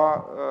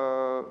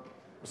 4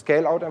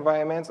 scale-out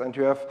environments, and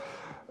you have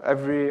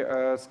every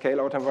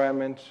scale-out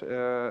environment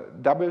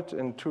doubled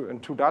in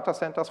two data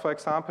centers, for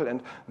example,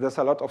 and there's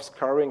a lot of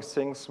scurrying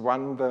things.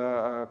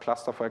 The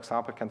cluster, for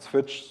example, can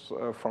switch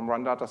from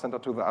one data center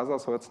to the other,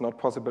 so it's not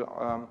possible.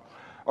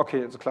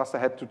 Okay, the cluster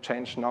had to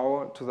change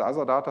now to the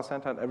other data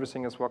center, and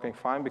everything is working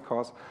fine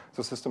because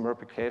the system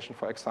replication,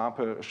 for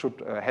example,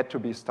 had to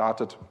be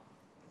started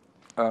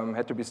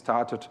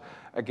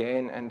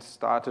again and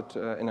started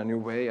in a new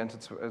way, and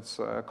it's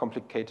a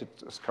complicated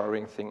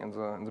scurrying thing in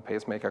the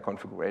pacemaker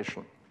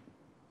configuration.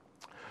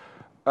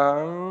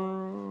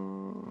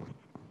 To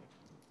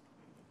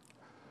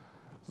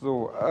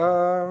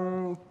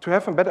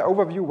have a better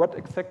overview, what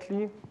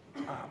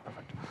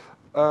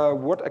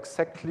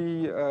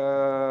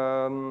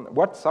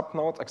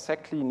subnodes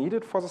exactly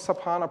needed for the SAP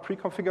HANA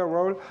pre-configure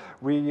role,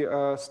 we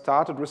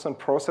started with a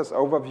process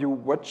overview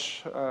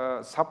which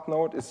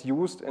subnode is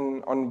used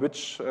on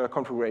which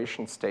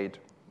configuration state.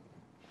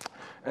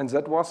 And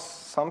that was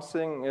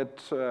something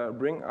it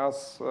bring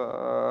us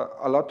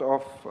a lot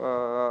of,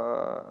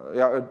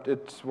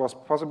 it was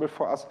possible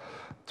for us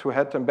to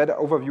have a better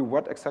overview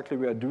what exactly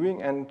we are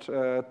doing, and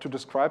to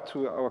describe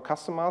to our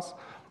customers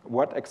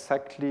what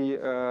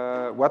subnodes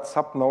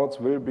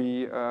will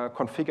be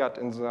configured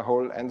in the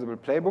whole Ansible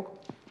playbook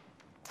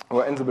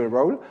or Ansible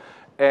role.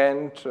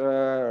 And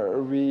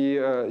we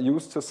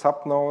use the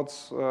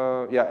subnodes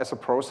as a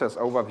process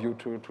overview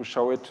to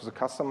show it to the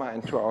customer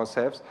and to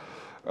ourselves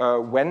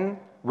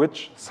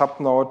which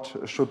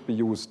subnode should be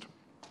used.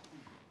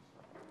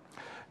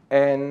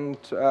 And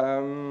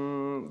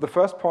the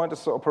first point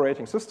is the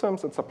operating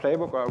systems. It's a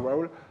playbook or a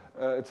role.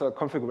 It's a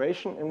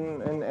configuration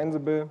in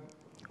Ansible,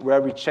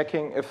 where we're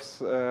checking if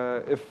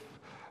the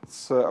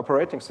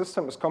operating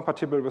system is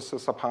compatible with the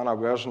SAP HANA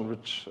version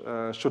which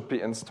should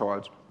be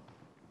installed.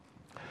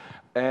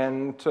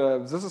 And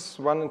this is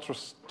one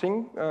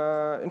interesting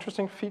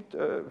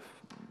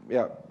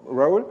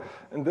role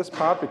in this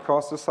part,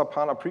 because the SAP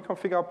HANA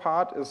pre-configure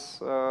part is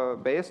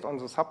based on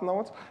the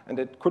subnodes, and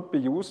it could be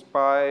used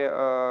by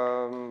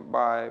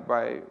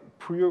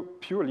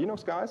pure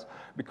Linux guys,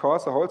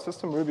 because the whole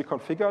system will be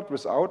configured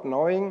without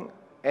knowing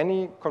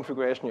any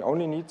configuration. You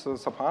only need the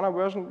SAP HANA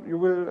version you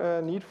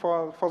will need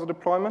for the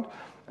deployment,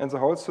 and the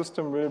whole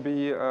system will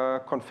be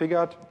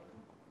configured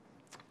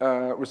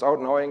without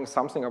knowing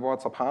something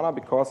about SAP HANA,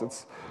 because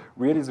it's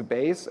really the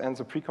base and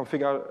the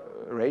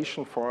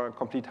pre-configuration for a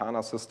complete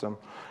HANA system.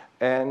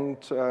 And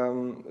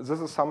this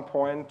is some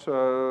point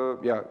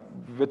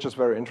which is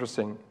very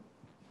interesting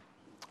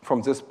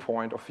from this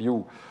point of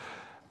view.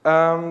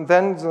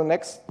 Then the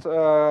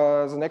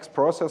next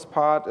process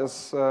part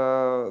is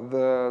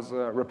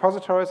the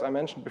repositories I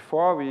mentioned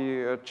before.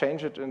 We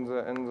change it in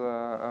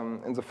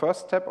the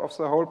first step of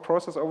the whole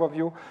process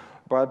overview,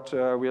 but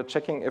we are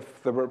checking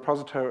if the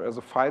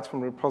files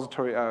from the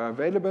repository are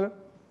available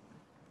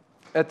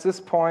at this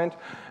point.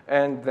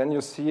 And then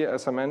you see,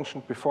 as I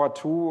mentioned before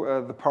too,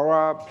 the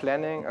power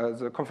planning,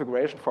 the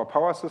configuration for a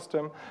power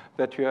system,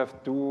 that you have to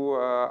do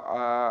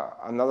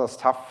another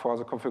stuff for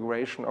the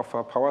configuration of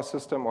a power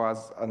system, or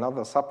as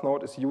another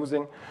subnode is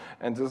using.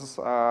 And this is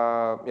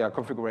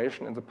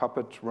configuration in the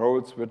Puppet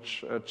roles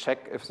which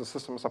check if the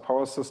system is a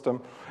power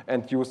system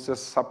and use this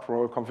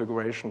sub-role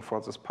configuration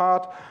for this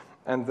part.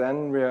 And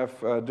then we have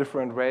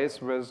different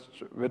ways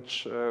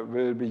which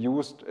will be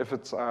used if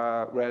it's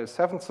a Rails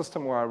 7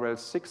 system or a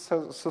Rails 6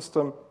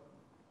 system,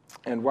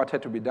 and what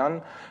had to be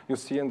done. You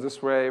see in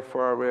this way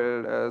for a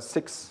Rails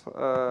 6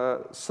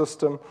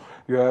 system,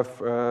 you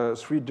have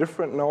 3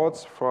 different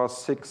nodes for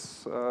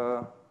 6.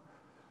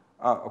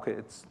 Okay,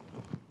 it's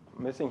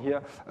missing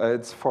here.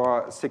 It's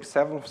for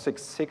 6.7,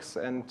 6.6,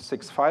 and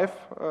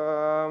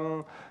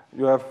 6.5.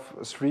 You have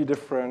 3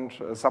 different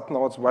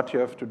subnodes, what you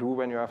have to do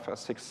when you have a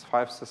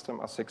 6.5 system,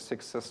 a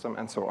 6.6 system,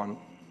 and so on.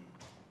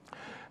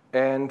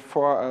 And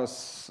for a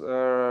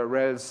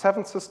Rails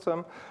 7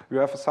 system, you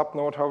have a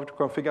subnode how to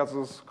configure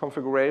this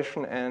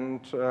configuration, and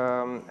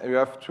you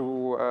have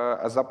to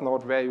a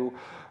subnode where you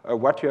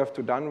what you have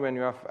to done when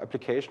you have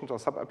applications or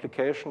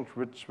sub-applications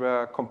which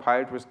were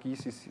compiled with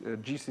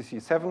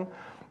GCC 7.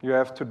 You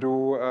have to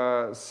do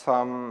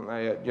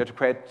you have to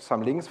create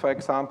some links, for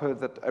example,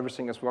 that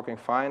everything is working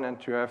fine, and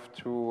you have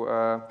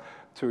to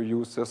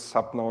use this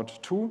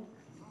subnode too.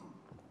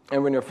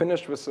 And when you're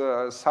finished with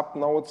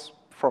subnodes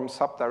from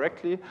sub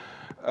directly,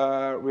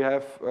 we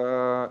have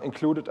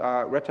included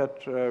a Red Hat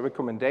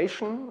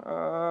recommendation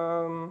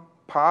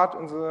part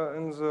in the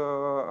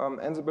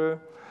Ansible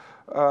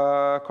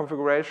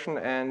configuration,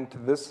 and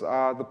these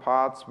are the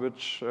parts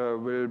which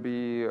will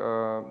be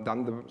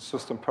done the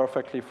system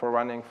perfectly for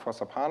running for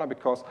SAP HANA,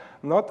 because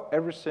not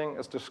everything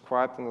is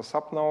described in the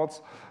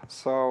subnodes.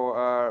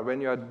 So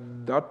when you are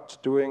not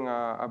doing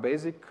a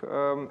basic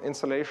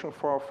installation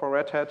for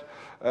Red Hat,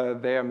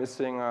 they are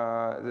missing,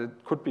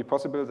 it could be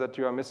possible that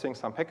you are missing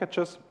some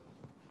packages,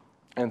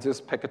 and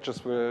these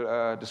packages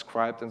will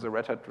described in the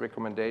Red Hat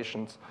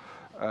recommendations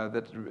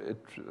that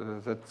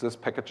these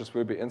packages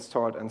will be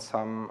installed, and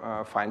some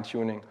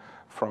fine-tuning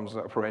from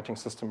the operating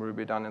system will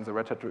be done in the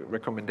Red Hat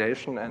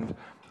recommendation. And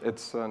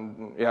it's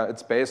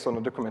based on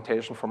the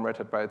documentation from Red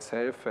Hat by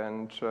itself,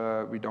 and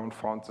we don't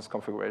find these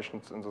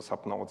configurations in the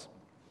subnodes.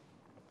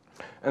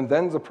 And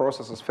then the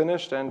process is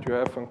finished, and you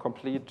have a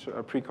complete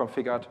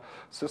pre-configured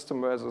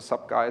system where the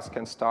sub guys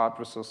can start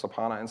with the SAP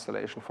HANA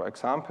installation, for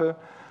example.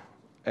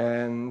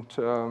 And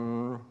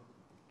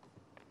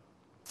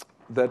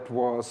that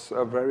was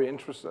very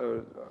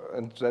interesting,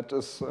 and that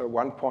is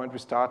one point we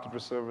started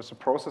with a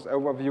process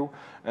overview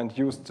and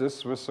used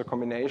this with a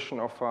combination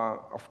of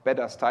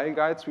better style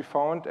guides we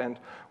found. And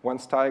one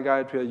style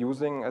guide we are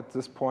using at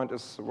this point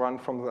is one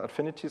from the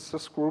Affinity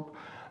Sys group,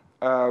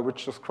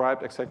 which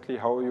described exactly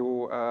how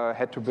you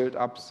had to build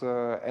up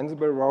the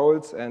Ansible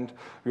roles, and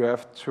you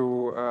have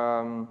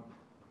to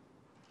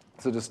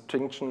the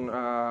distinction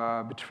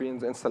between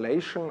the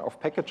installation of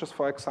packages,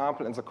 for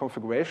example, and the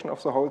configuration of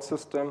the whole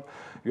system.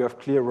 You have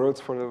clear rules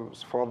for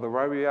the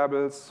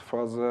variables,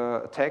 for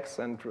the tags,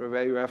 and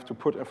where you have to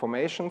put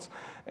informations.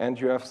 And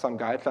you have some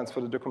guidelines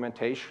for the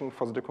documentation,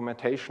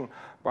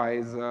 by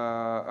the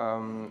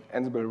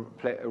Ansible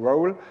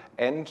role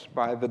and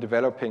by the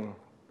developing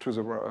to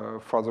the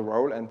for the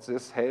role. And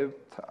this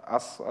helped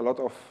us a lot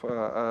of.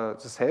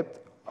 This helped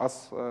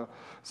us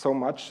so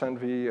much, and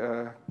we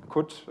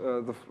could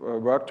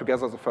work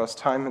together the first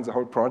time in the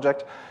whole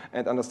project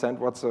and understand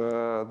what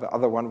the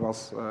other one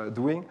was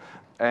doing.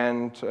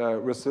 And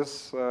with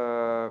this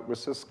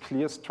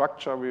clear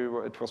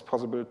structure, it was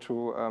possible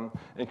to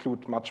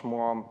include much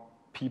more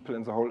people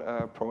in the whole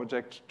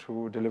project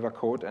to deliver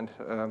code and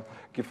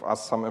give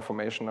us some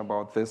information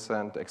about this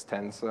and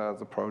extend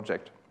the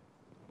project.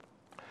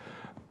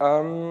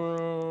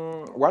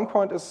 One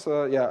point is,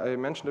 I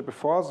mentioned it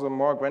before, the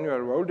more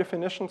granular role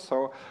definition.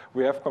 So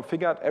we have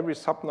configured every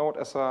subnode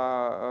as a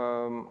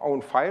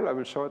own file. I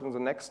will show it in the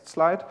next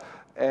slide.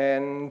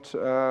 And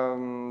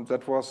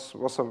that was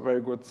a very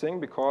good thing,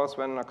 because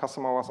when a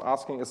customer was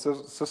asking, is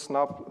this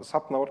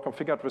subnode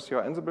configured with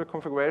your Ansible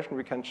configuration,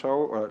 we can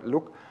show or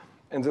look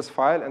in this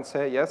file and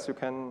say, yes, you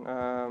can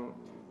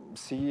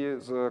see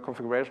the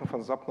configuration for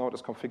the subnode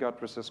is configured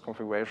with this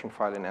configuration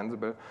file in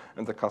Ansible,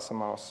 and the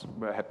customers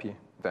were happy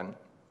then.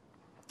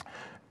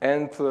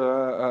 And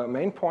the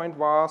main point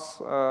was,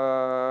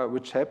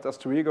 which helped us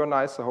to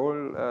reorganize the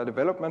whole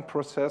development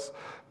process,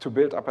 to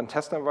build up a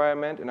test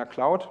environment in a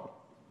cloud,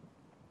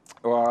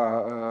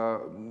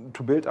 or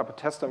to build up a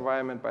test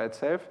environment by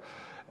itself.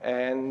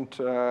 And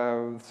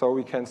so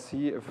we can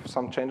see if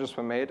some changes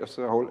were made, if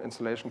the whole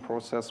installation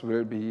process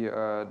will be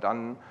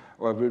done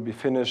or will be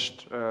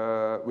finished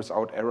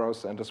without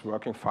errors and is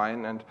working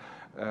fine. And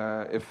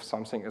if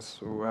something is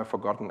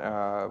forgotten,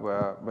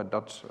 we're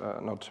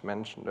not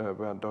mentioned,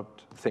 we're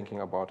not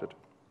thinking about it.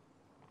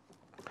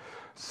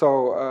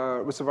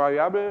 So with the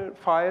variable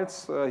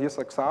files, here's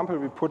an example.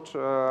 We put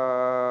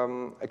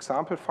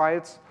example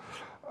files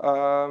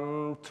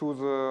to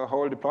the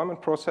whole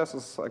deployment process.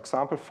 Is an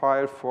example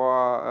file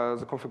for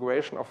the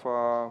configuration of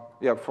for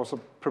the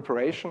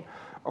preparation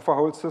of our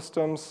whole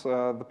systems.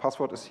 The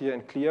password is here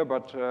in clear,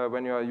 but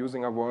when you are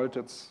using a Vault,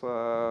 it's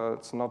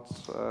not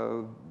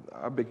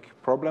a big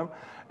problem.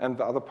 And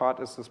the other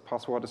part is this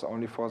password is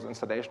only for the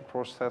installation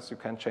process. You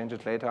can change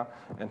it later,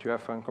 and you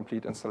have a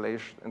complete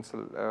installation,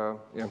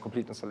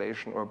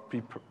 or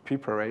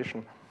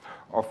preparation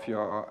of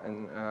your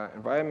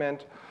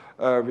environment.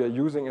 We are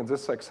using in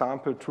this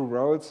example two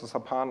roles: the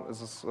SAP HANA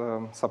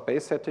SAP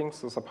base settings,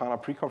 the SAP HANA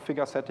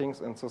pre-configure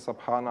settings, and the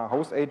SAP HANA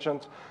host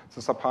agent.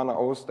 The SAP HANA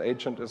host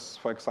agent is,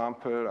 for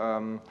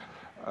example,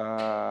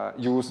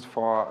 used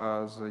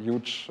for the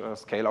huge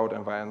scale-out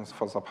environments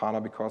for SAP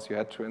HANA, because you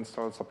had to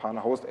install SAP HANA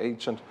host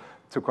agent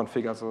to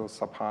configure the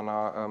SAP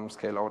HANA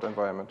scale-out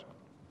environment.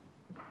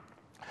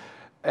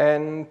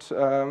 And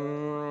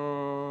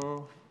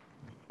the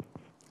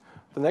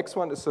next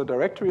one is the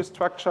directory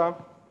structure.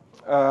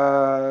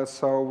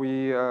 So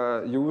we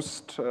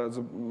used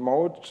the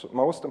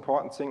most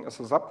important thing is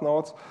the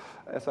subnodes.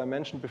 As I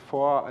mentioned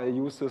before, I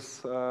use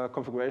this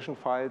configuration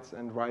files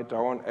and write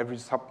down every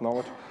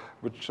subnode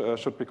which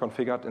should be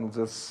configured in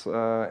the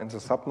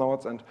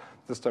subnodes. And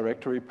this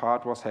directory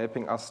part was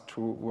helping us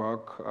to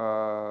work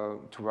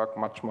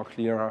much more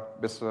clearer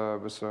with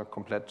a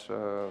complete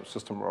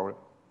system role.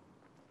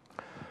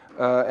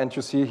 And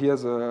you see here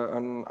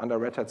under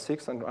Red Hat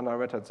 6 and under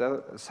Red Hat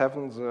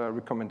 7 the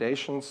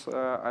recommendations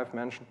I've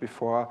mentioned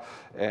before,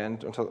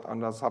 and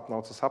under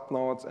subnodes, the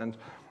subnodes. And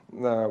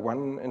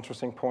one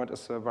interesting point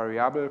is the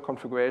variable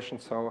configuration.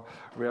 So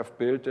we have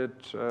built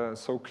it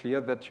so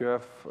clear that you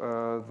have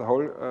the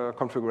whole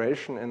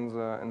configuration in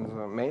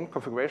the main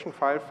configuration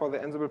file for the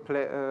Ansible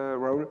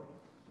role.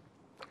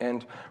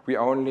 And we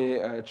only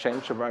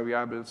change the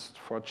variables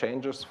for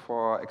changes,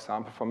 for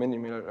example, for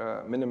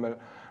minimal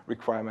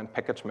requirement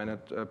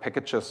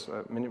packages,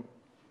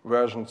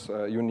 versions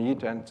you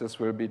need, and this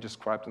will be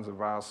described in the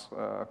VARs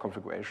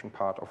configuration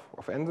part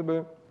of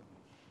Ansible.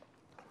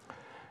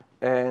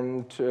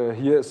 And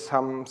here is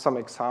some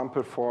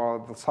example for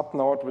the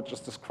subnode, which is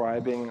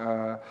describing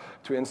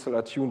to install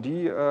a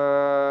TuneD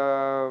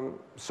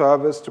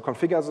service, to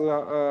configure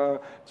the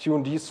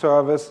TuneD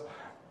service.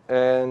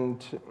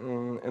 And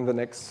in the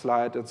next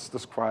slide, it's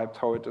described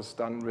how it is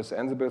done with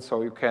Ansible.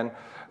 So you can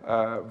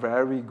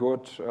very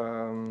good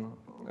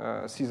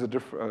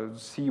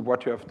see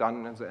what you have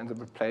done in the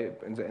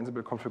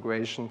Ansible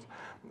configurations.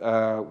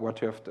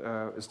 What you have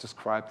is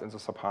described in the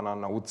SAP HANA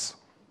notes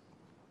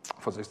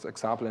for this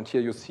example. And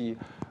here you see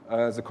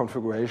the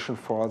configuration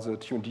for the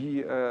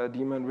TuneD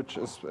daemon, which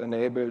is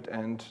enabled,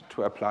 and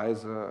to apply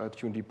the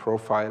TuneD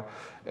profile.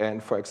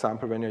 And for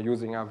example, when you're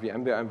using a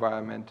VMware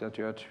environment, that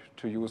you have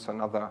to use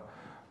another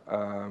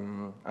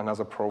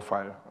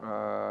profile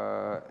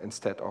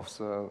instead of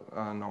the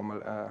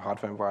normal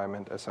hardware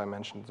environment, as I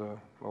mentioned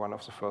one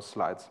of the first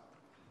slides.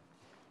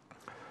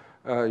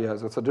 Yeah,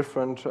 that's a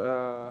different.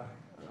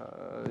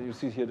 You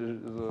see here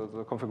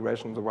the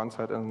configuration on the one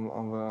side and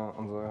on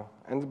the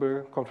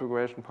Ansible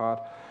configuration part,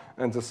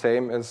 and the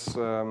same is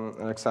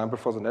an example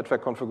for the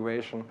network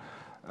configuration.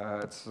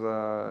 It's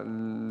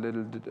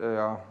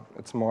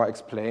it's more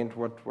explained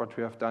what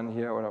we have done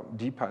here, or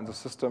deeper in the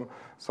system.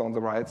 So on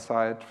the right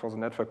side for the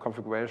network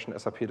configuration,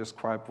 SAP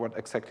described what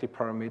exactly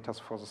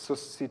parameters for the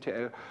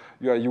sysctl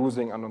you are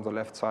using, and on the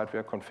left side we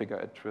are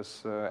configured it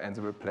with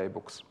Ansible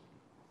playbooks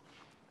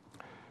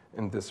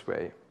in this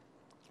way.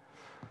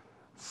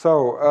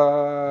 So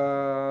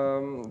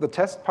the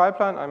test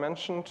pipeline I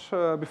mentioned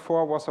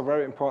before was a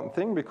very important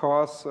thing,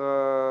 because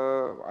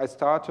I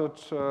started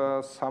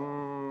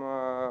some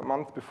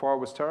month before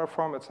with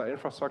Terraform. It's an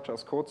infrastructure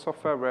as code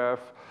software where I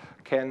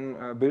can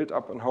build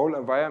up a whole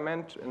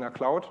environment in a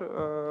cloud,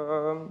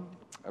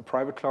 a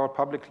private cloud,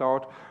 public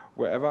cloud,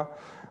 wherever,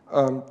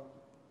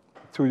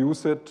 to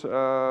use it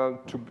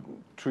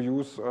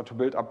to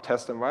build up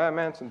test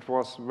environments. It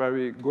was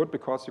very good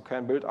because you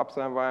can build up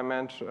the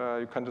environment,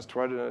 you can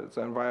destroy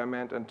the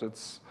environment, and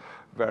it's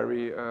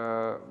very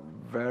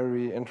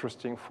very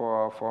interesting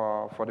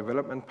for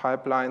development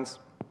pipelines.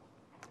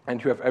 And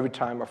you have every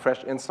time a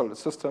fresh installed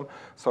system,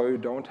 so you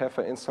don't have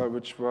an install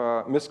which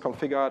were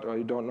misconfigured, or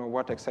you don't know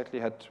what exactly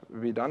had to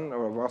be done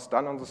or was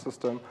done on the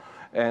system.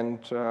 And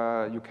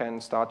you can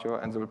start your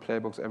Ansible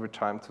playbooks every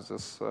time to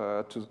this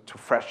to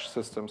fresh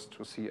systems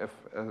to see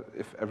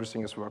if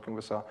everything is working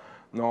with a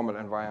normal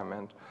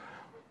environment.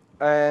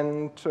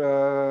 And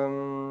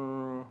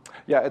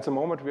yeah, at the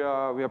moment we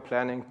are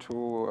planning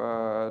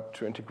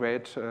to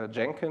integrate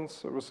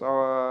Jenkins with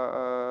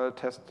our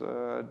test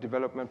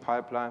development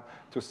pipeline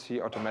to see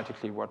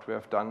automatically what we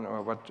have done,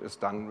 or what is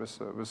done with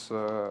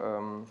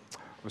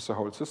the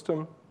whole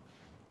system.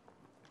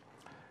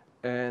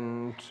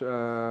 And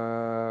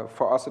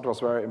for us, it was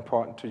very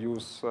important to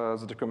use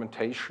the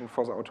documentation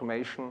for the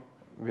automation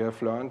we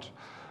have learned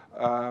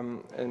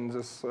in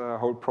this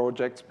whole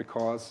project,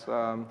 because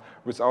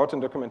without the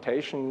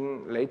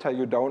documentation, later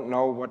you don't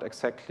know what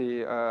exactly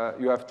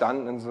you have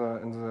done in the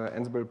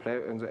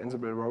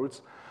Ansible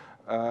roles,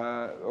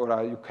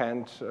 or you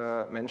can't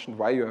mention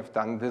why you have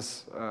done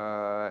this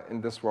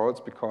in these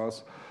roles,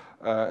 because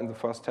in the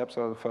first steps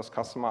or the first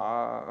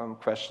customer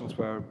questions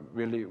were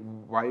really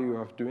why you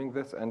are doing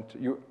this, and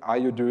are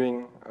you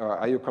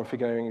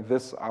configuring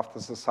this after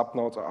the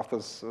subnodes or after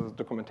this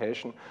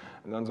documentation?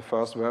 And on the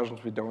first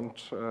versions we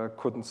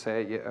couldn't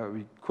say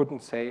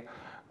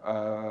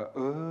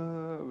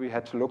we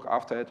had to look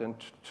after it, and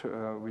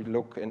we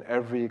look in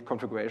every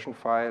configuration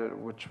file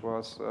which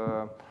was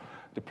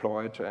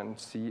deployed and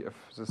see if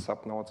the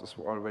subnodes is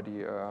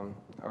already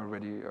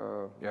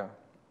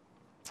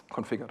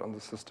configured on the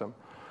system.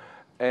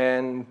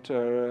 And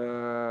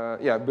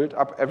yeah, build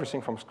up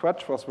everything from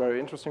scratch was very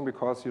interesting,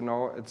 because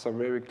it's a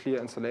very clear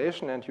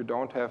installation and you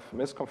don't have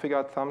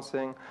misconfigured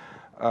something.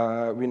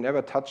 We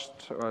never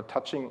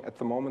touching at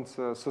the moment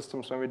the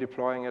systems when we're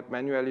deploying it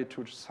manually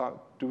to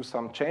do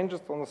some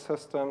changes on the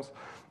systems.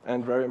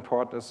 And very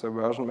important is the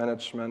version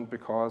management,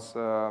 because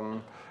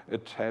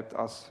it helped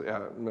us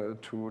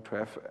to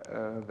have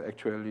the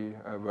actually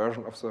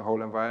version of the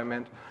whole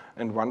environment.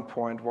 And one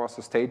point was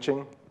the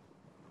staging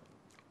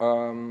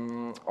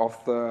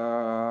of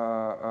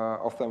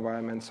the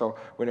environment. So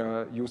when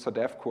you use a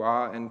dev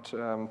QR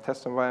and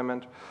test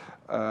environment,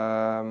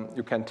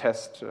 you can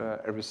test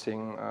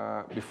everything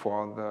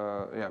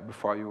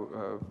before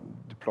you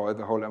deploy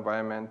the whole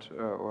environment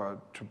or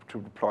to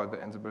deploy the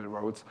Ansible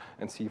roles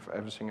and see if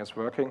everything is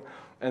working.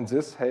 And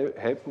this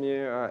helped me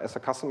as a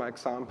customer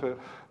example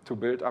to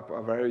build up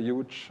a very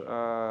huge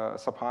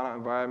SAP HANA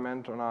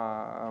environment on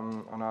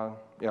a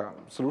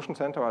solution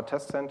center or a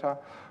test center,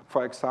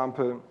 for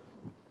example,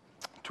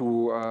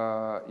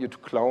 to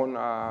clone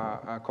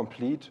a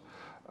complete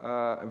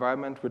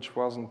environment which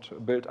wasn't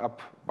built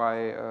up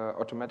by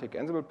automatic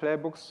Ansible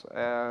playbooks,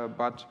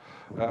 but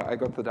I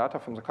got the data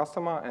from the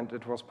customer, and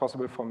it was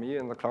possible for me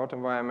in the cloud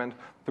environment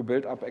to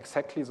build up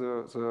exactly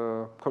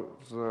the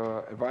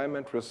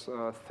environment with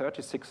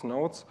 36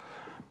 nodes,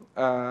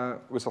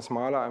 with a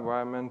smaller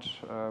environment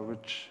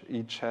which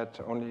each had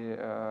only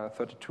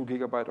 32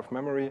 GB of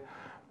memory,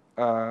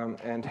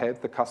 and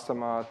help the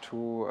customer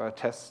to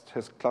test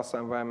his cluster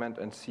environment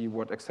and see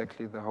what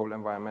exactly the whole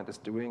environment is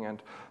doing.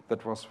 And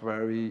that was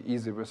very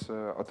easy with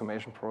the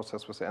automation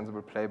process, with the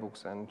Ansible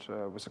playbooks, and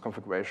with the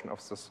configuration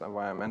of this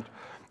environment.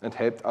 And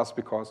helped us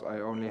because I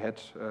only had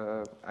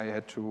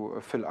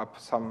to fill up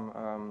some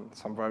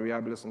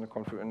variables in the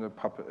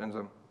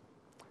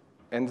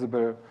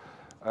Ansible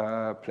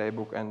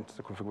playbook, and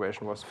the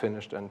configuration was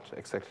finished and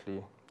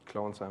exactly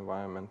clones the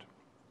environment.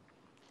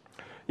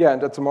 Yeah,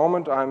 and at the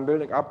moment I'm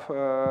building up,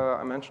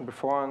 I mentioned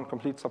before, a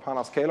complete SAP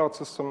HANA scale-out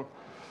system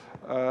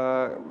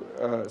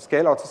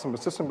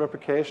with system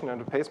replication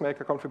and a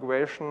pacemaker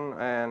configuration,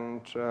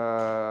 and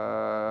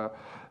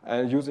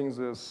using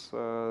this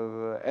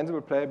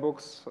Ansible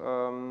playbooks,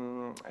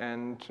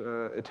 and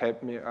it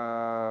helped me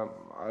a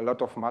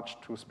lot of much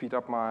to speed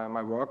up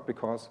my work,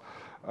 because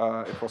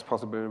it was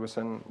possible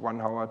within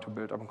 1 hour to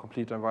build up a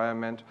complete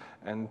environment.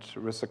 And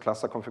with the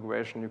cluster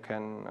configuration, you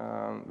can,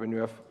 when you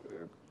have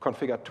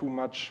configured too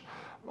much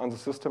on the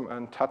system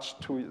and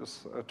touched too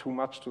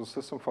much to the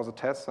system for the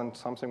tests and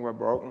something were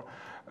broken,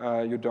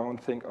 you don't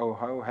think, oh,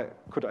 how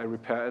could I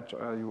repair it?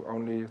 You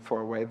only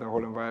throw away the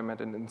whole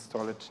environment and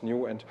install it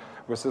new. And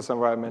with this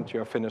environment, you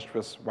are finished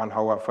with 1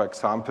 hour, for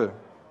example.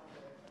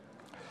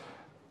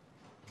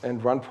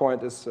 And one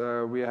point is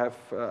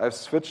I've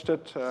switched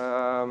it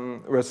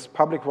with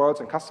public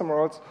roles and custom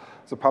roles.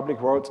 The public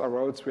roles are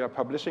roles we are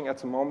publishing at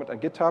the moment on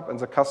GitHub, and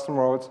the custom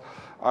roles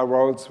are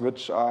roles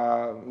which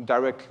are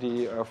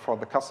directly for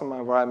the customer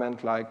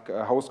environment, like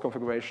host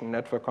configuration,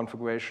 network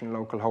configuration,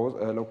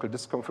 local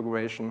disk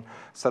configuration,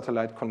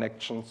 satellite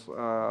connections.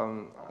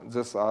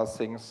 These are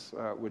things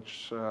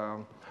which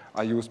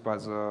are used by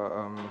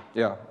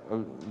the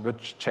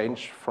which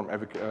change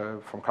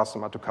from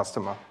customer to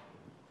customer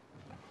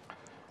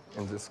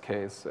in this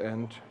case.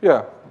 And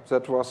yeah,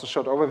 that was a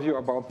short overview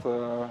about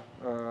the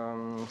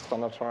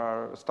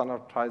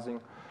standardizing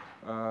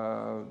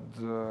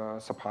the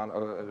SAP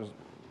HANA,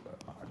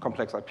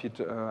 complex IP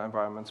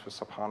environments with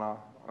SAP HANA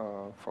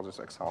for this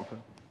example.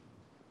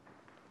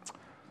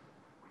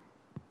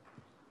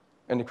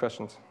 Any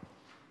questions?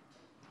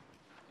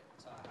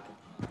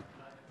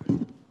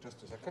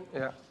 Just a second.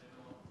 Yeah.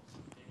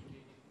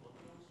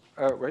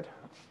 Wait.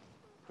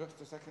 Just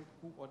a second.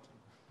 Who what?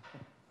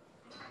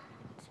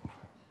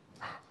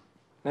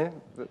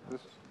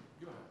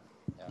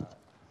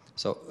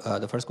 So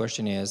the first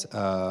question is,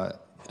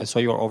 so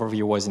your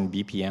overview was in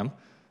BPM,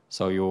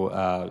 so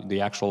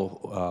the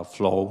actual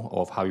flow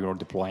of how you're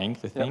deploying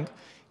the thing.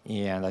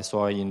 Yeah. And I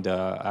saw in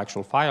the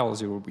actual files,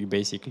 you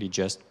basically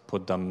just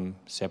put them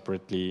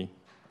separately.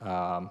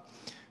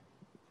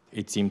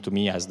 It seemed to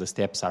me as the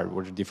steps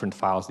were different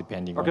files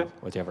depending on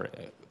whatever.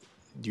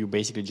 Do you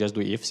basically just do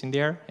ifs in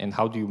there, and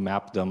how do you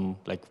map them,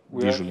 like,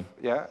 visually?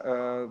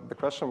 The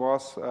question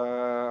was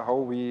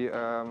how we...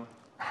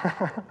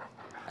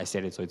 I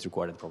said it, so it's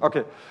recorded probably.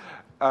 Okay.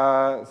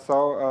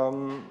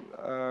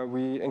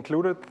 We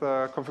included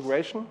the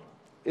configuration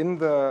in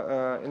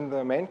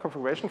the main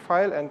configuration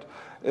file, and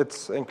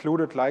it's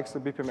included like the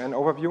BPMN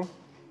overview.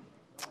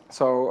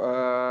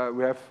 So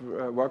we have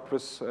worked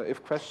with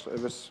if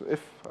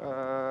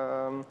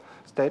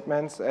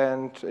statements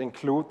and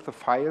include the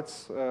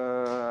files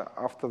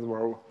after the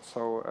row.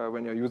 So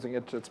when you're using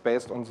it, it's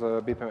based on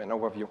the BPMN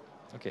overview.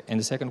 Okay, and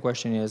the second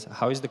question is,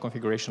 how is the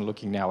configuration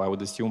looking now? I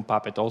would assume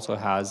Puppet also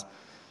has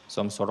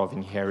some sort of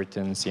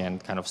inheritance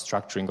and kind of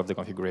structuring of the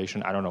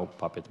configuration. I don't know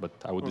Puppet, but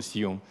I would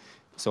assume.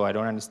 So I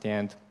don't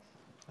understand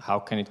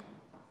how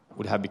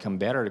would have become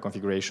better, the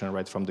configuration,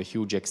 right, from the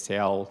huge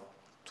Excel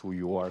to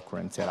your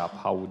current setup.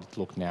 How would it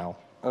look now?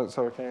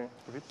 Sorry, can you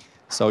repeat?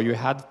 So you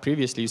had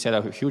previously, you said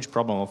a huge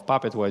problem of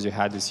Puppet was you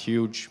had this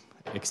huge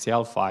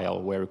Excel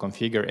file where you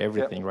configure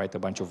everything, right, a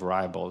bunch of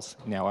variables.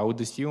 Now I would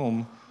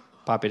assume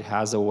Puppet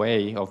has a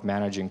way of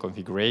managing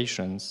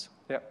configurations.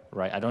 Yeah.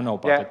 Right. I don't know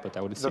Puppet, but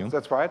I would assume.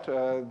 That's right.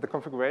 The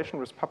configuration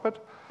with Puppet,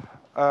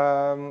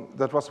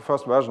 that was the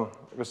first version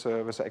with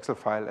the Excel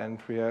file, and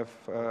we have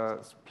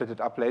split it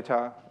up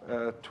later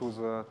to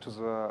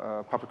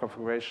the Puppet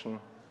configuration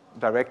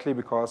directly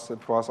because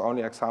it was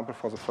only example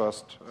for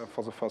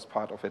the first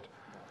part of it.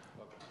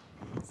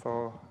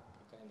 So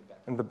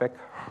in the back.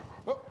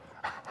 Oh,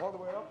 all the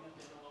way up.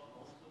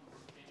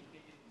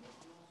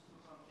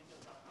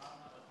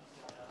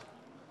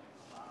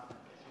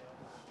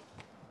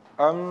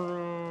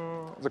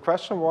 The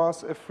question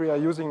was if we are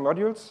using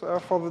modules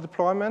for the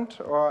deployment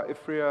or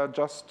if we are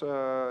just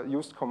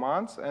used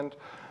commands. And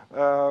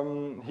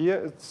here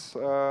it's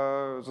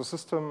the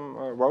system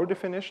role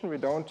definition. We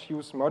don't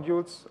use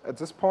modules at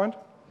this point.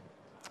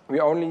 We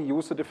only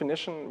use the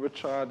definition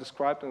which are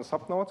described in the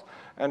subnodes,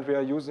 and we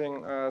are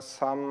using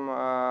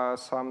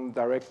some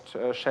direct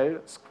shell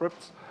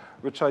scripts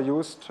which are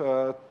used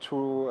to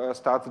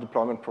start the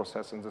deployment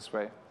process in this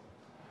way.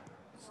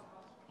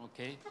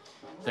 Okay,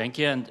 thank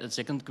you. And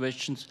second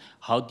question,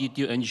 how did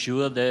you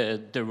ensure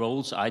the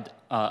roles are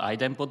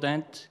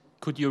idempotent?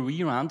 Could you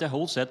rerun the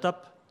whole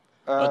setup?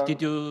 Or do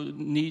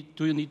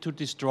you need to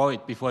destroy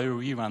it before you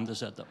rerun the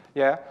setup?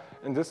 Yeah,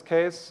 in this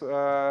case,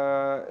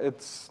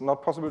 it's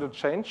not possible to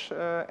change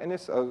any.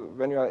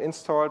 When you are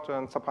installed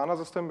in SAP HANA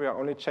system, we are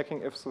only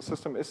checking if the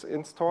system is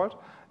installed.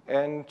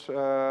 And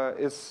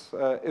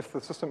if the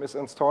system is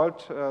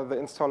installed, the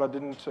installer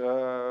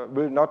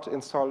will not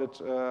install it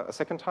a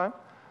second time.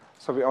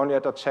 So we only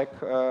had to check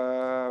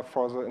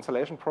for the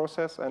installation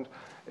process, and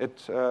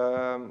it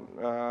will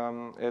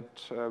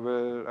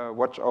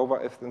watch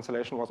over if the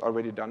installation was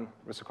already done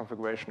with the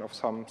configuration of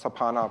some SAP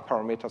HANA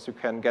parameters you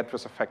can get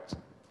with effects.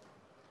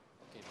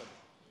 Okay,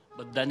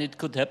 but then it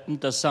could happen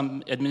that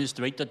some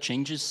administrator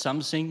changes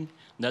something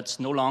that's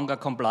no longer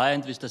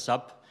compliant with the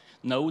sub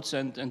nodes,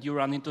 and you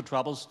run into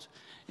troubles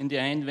in the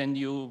end when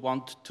you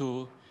want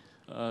to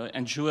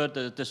ensure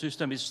that the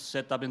system is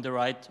set up in the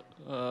right,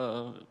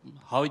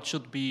 how it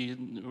should be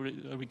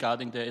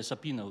regarding the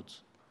SAP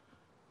nodes.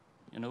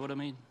 You know what I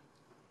mean?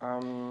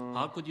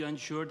 How could you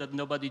ensure that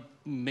nobody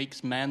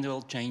makes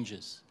manual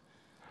changes?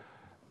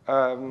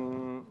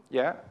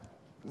 Yeah,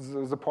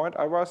 the point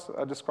I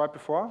described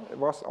before, it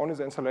was only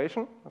the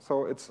installation.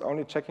 So it's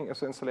only checking if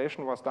the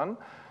installation was done.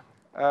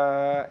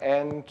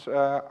 And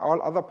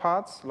all other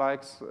parts,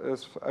 like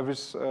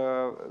with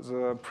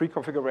the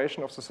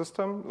pre-configuration of the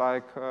system,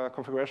 like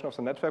configuration of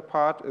the network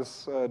part,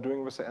 is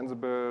doing with the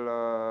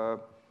Ansible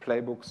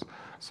playbooks.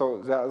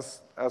 So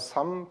there's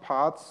some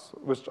parts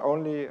which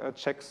only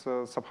checks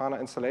the SAP HANA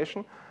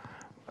installation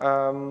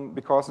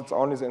because it's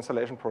only the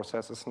installation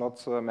process. It's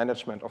not the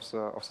management of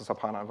the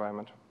SAP HANA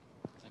environment.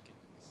 Thank you.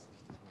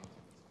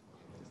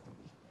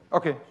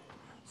 Okay,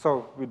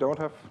 so we don't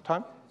have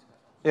time?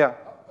 Yeah.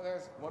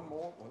 There's one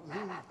more.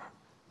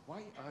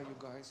 Why are you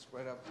guys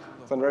spread up?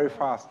 It's very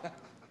fast.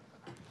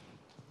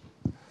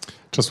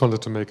 Just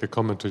wanted to make a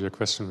comment to your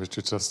question, which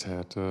you just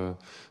had. So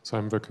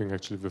I'm working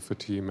actually with a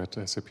team at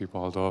SAP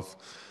Bludau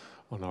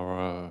on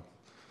our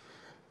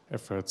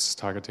efforts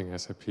targeting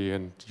SAP.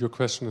 And your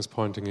question is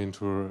pointing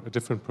into a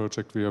different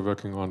project we are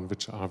working on,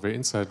 which are the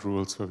inside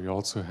rules, where we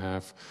also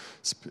have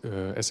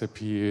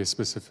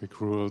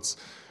SAP-specific rules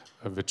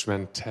which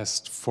then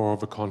test for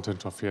the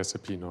content of the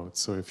SAP nodes.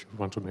 So if you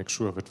want to make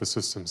sure that the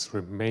systems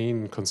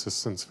remain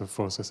consistent with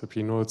those SAP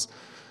nodes,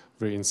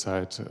 the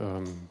inside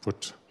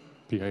would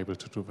be able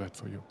to do that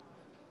for you.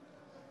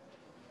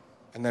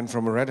 And then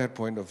from a Red Hat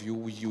point of view,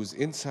 we use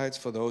Insights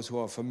for those who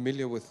are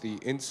familiar with the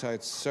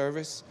Insights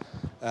service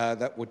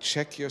that would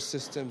check your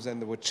systems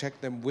and that would check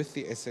them with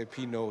the SAP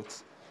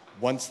nodes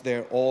once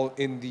they're all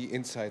in the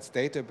Insights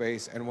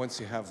database. And once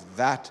you have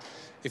that,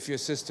 if your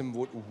system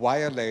would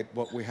violate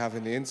what we have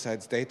in the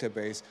Insights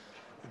database,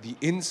 the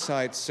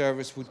Insights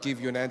service would give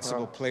you an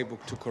Ansible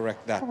playbook to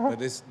correct that. But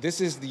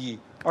this is the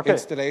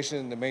installation,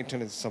 and the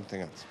maintenance is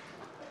something else.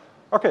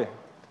 Okay.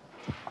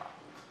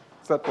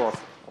 That was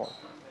all.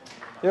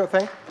 Yeah,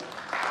 thanks.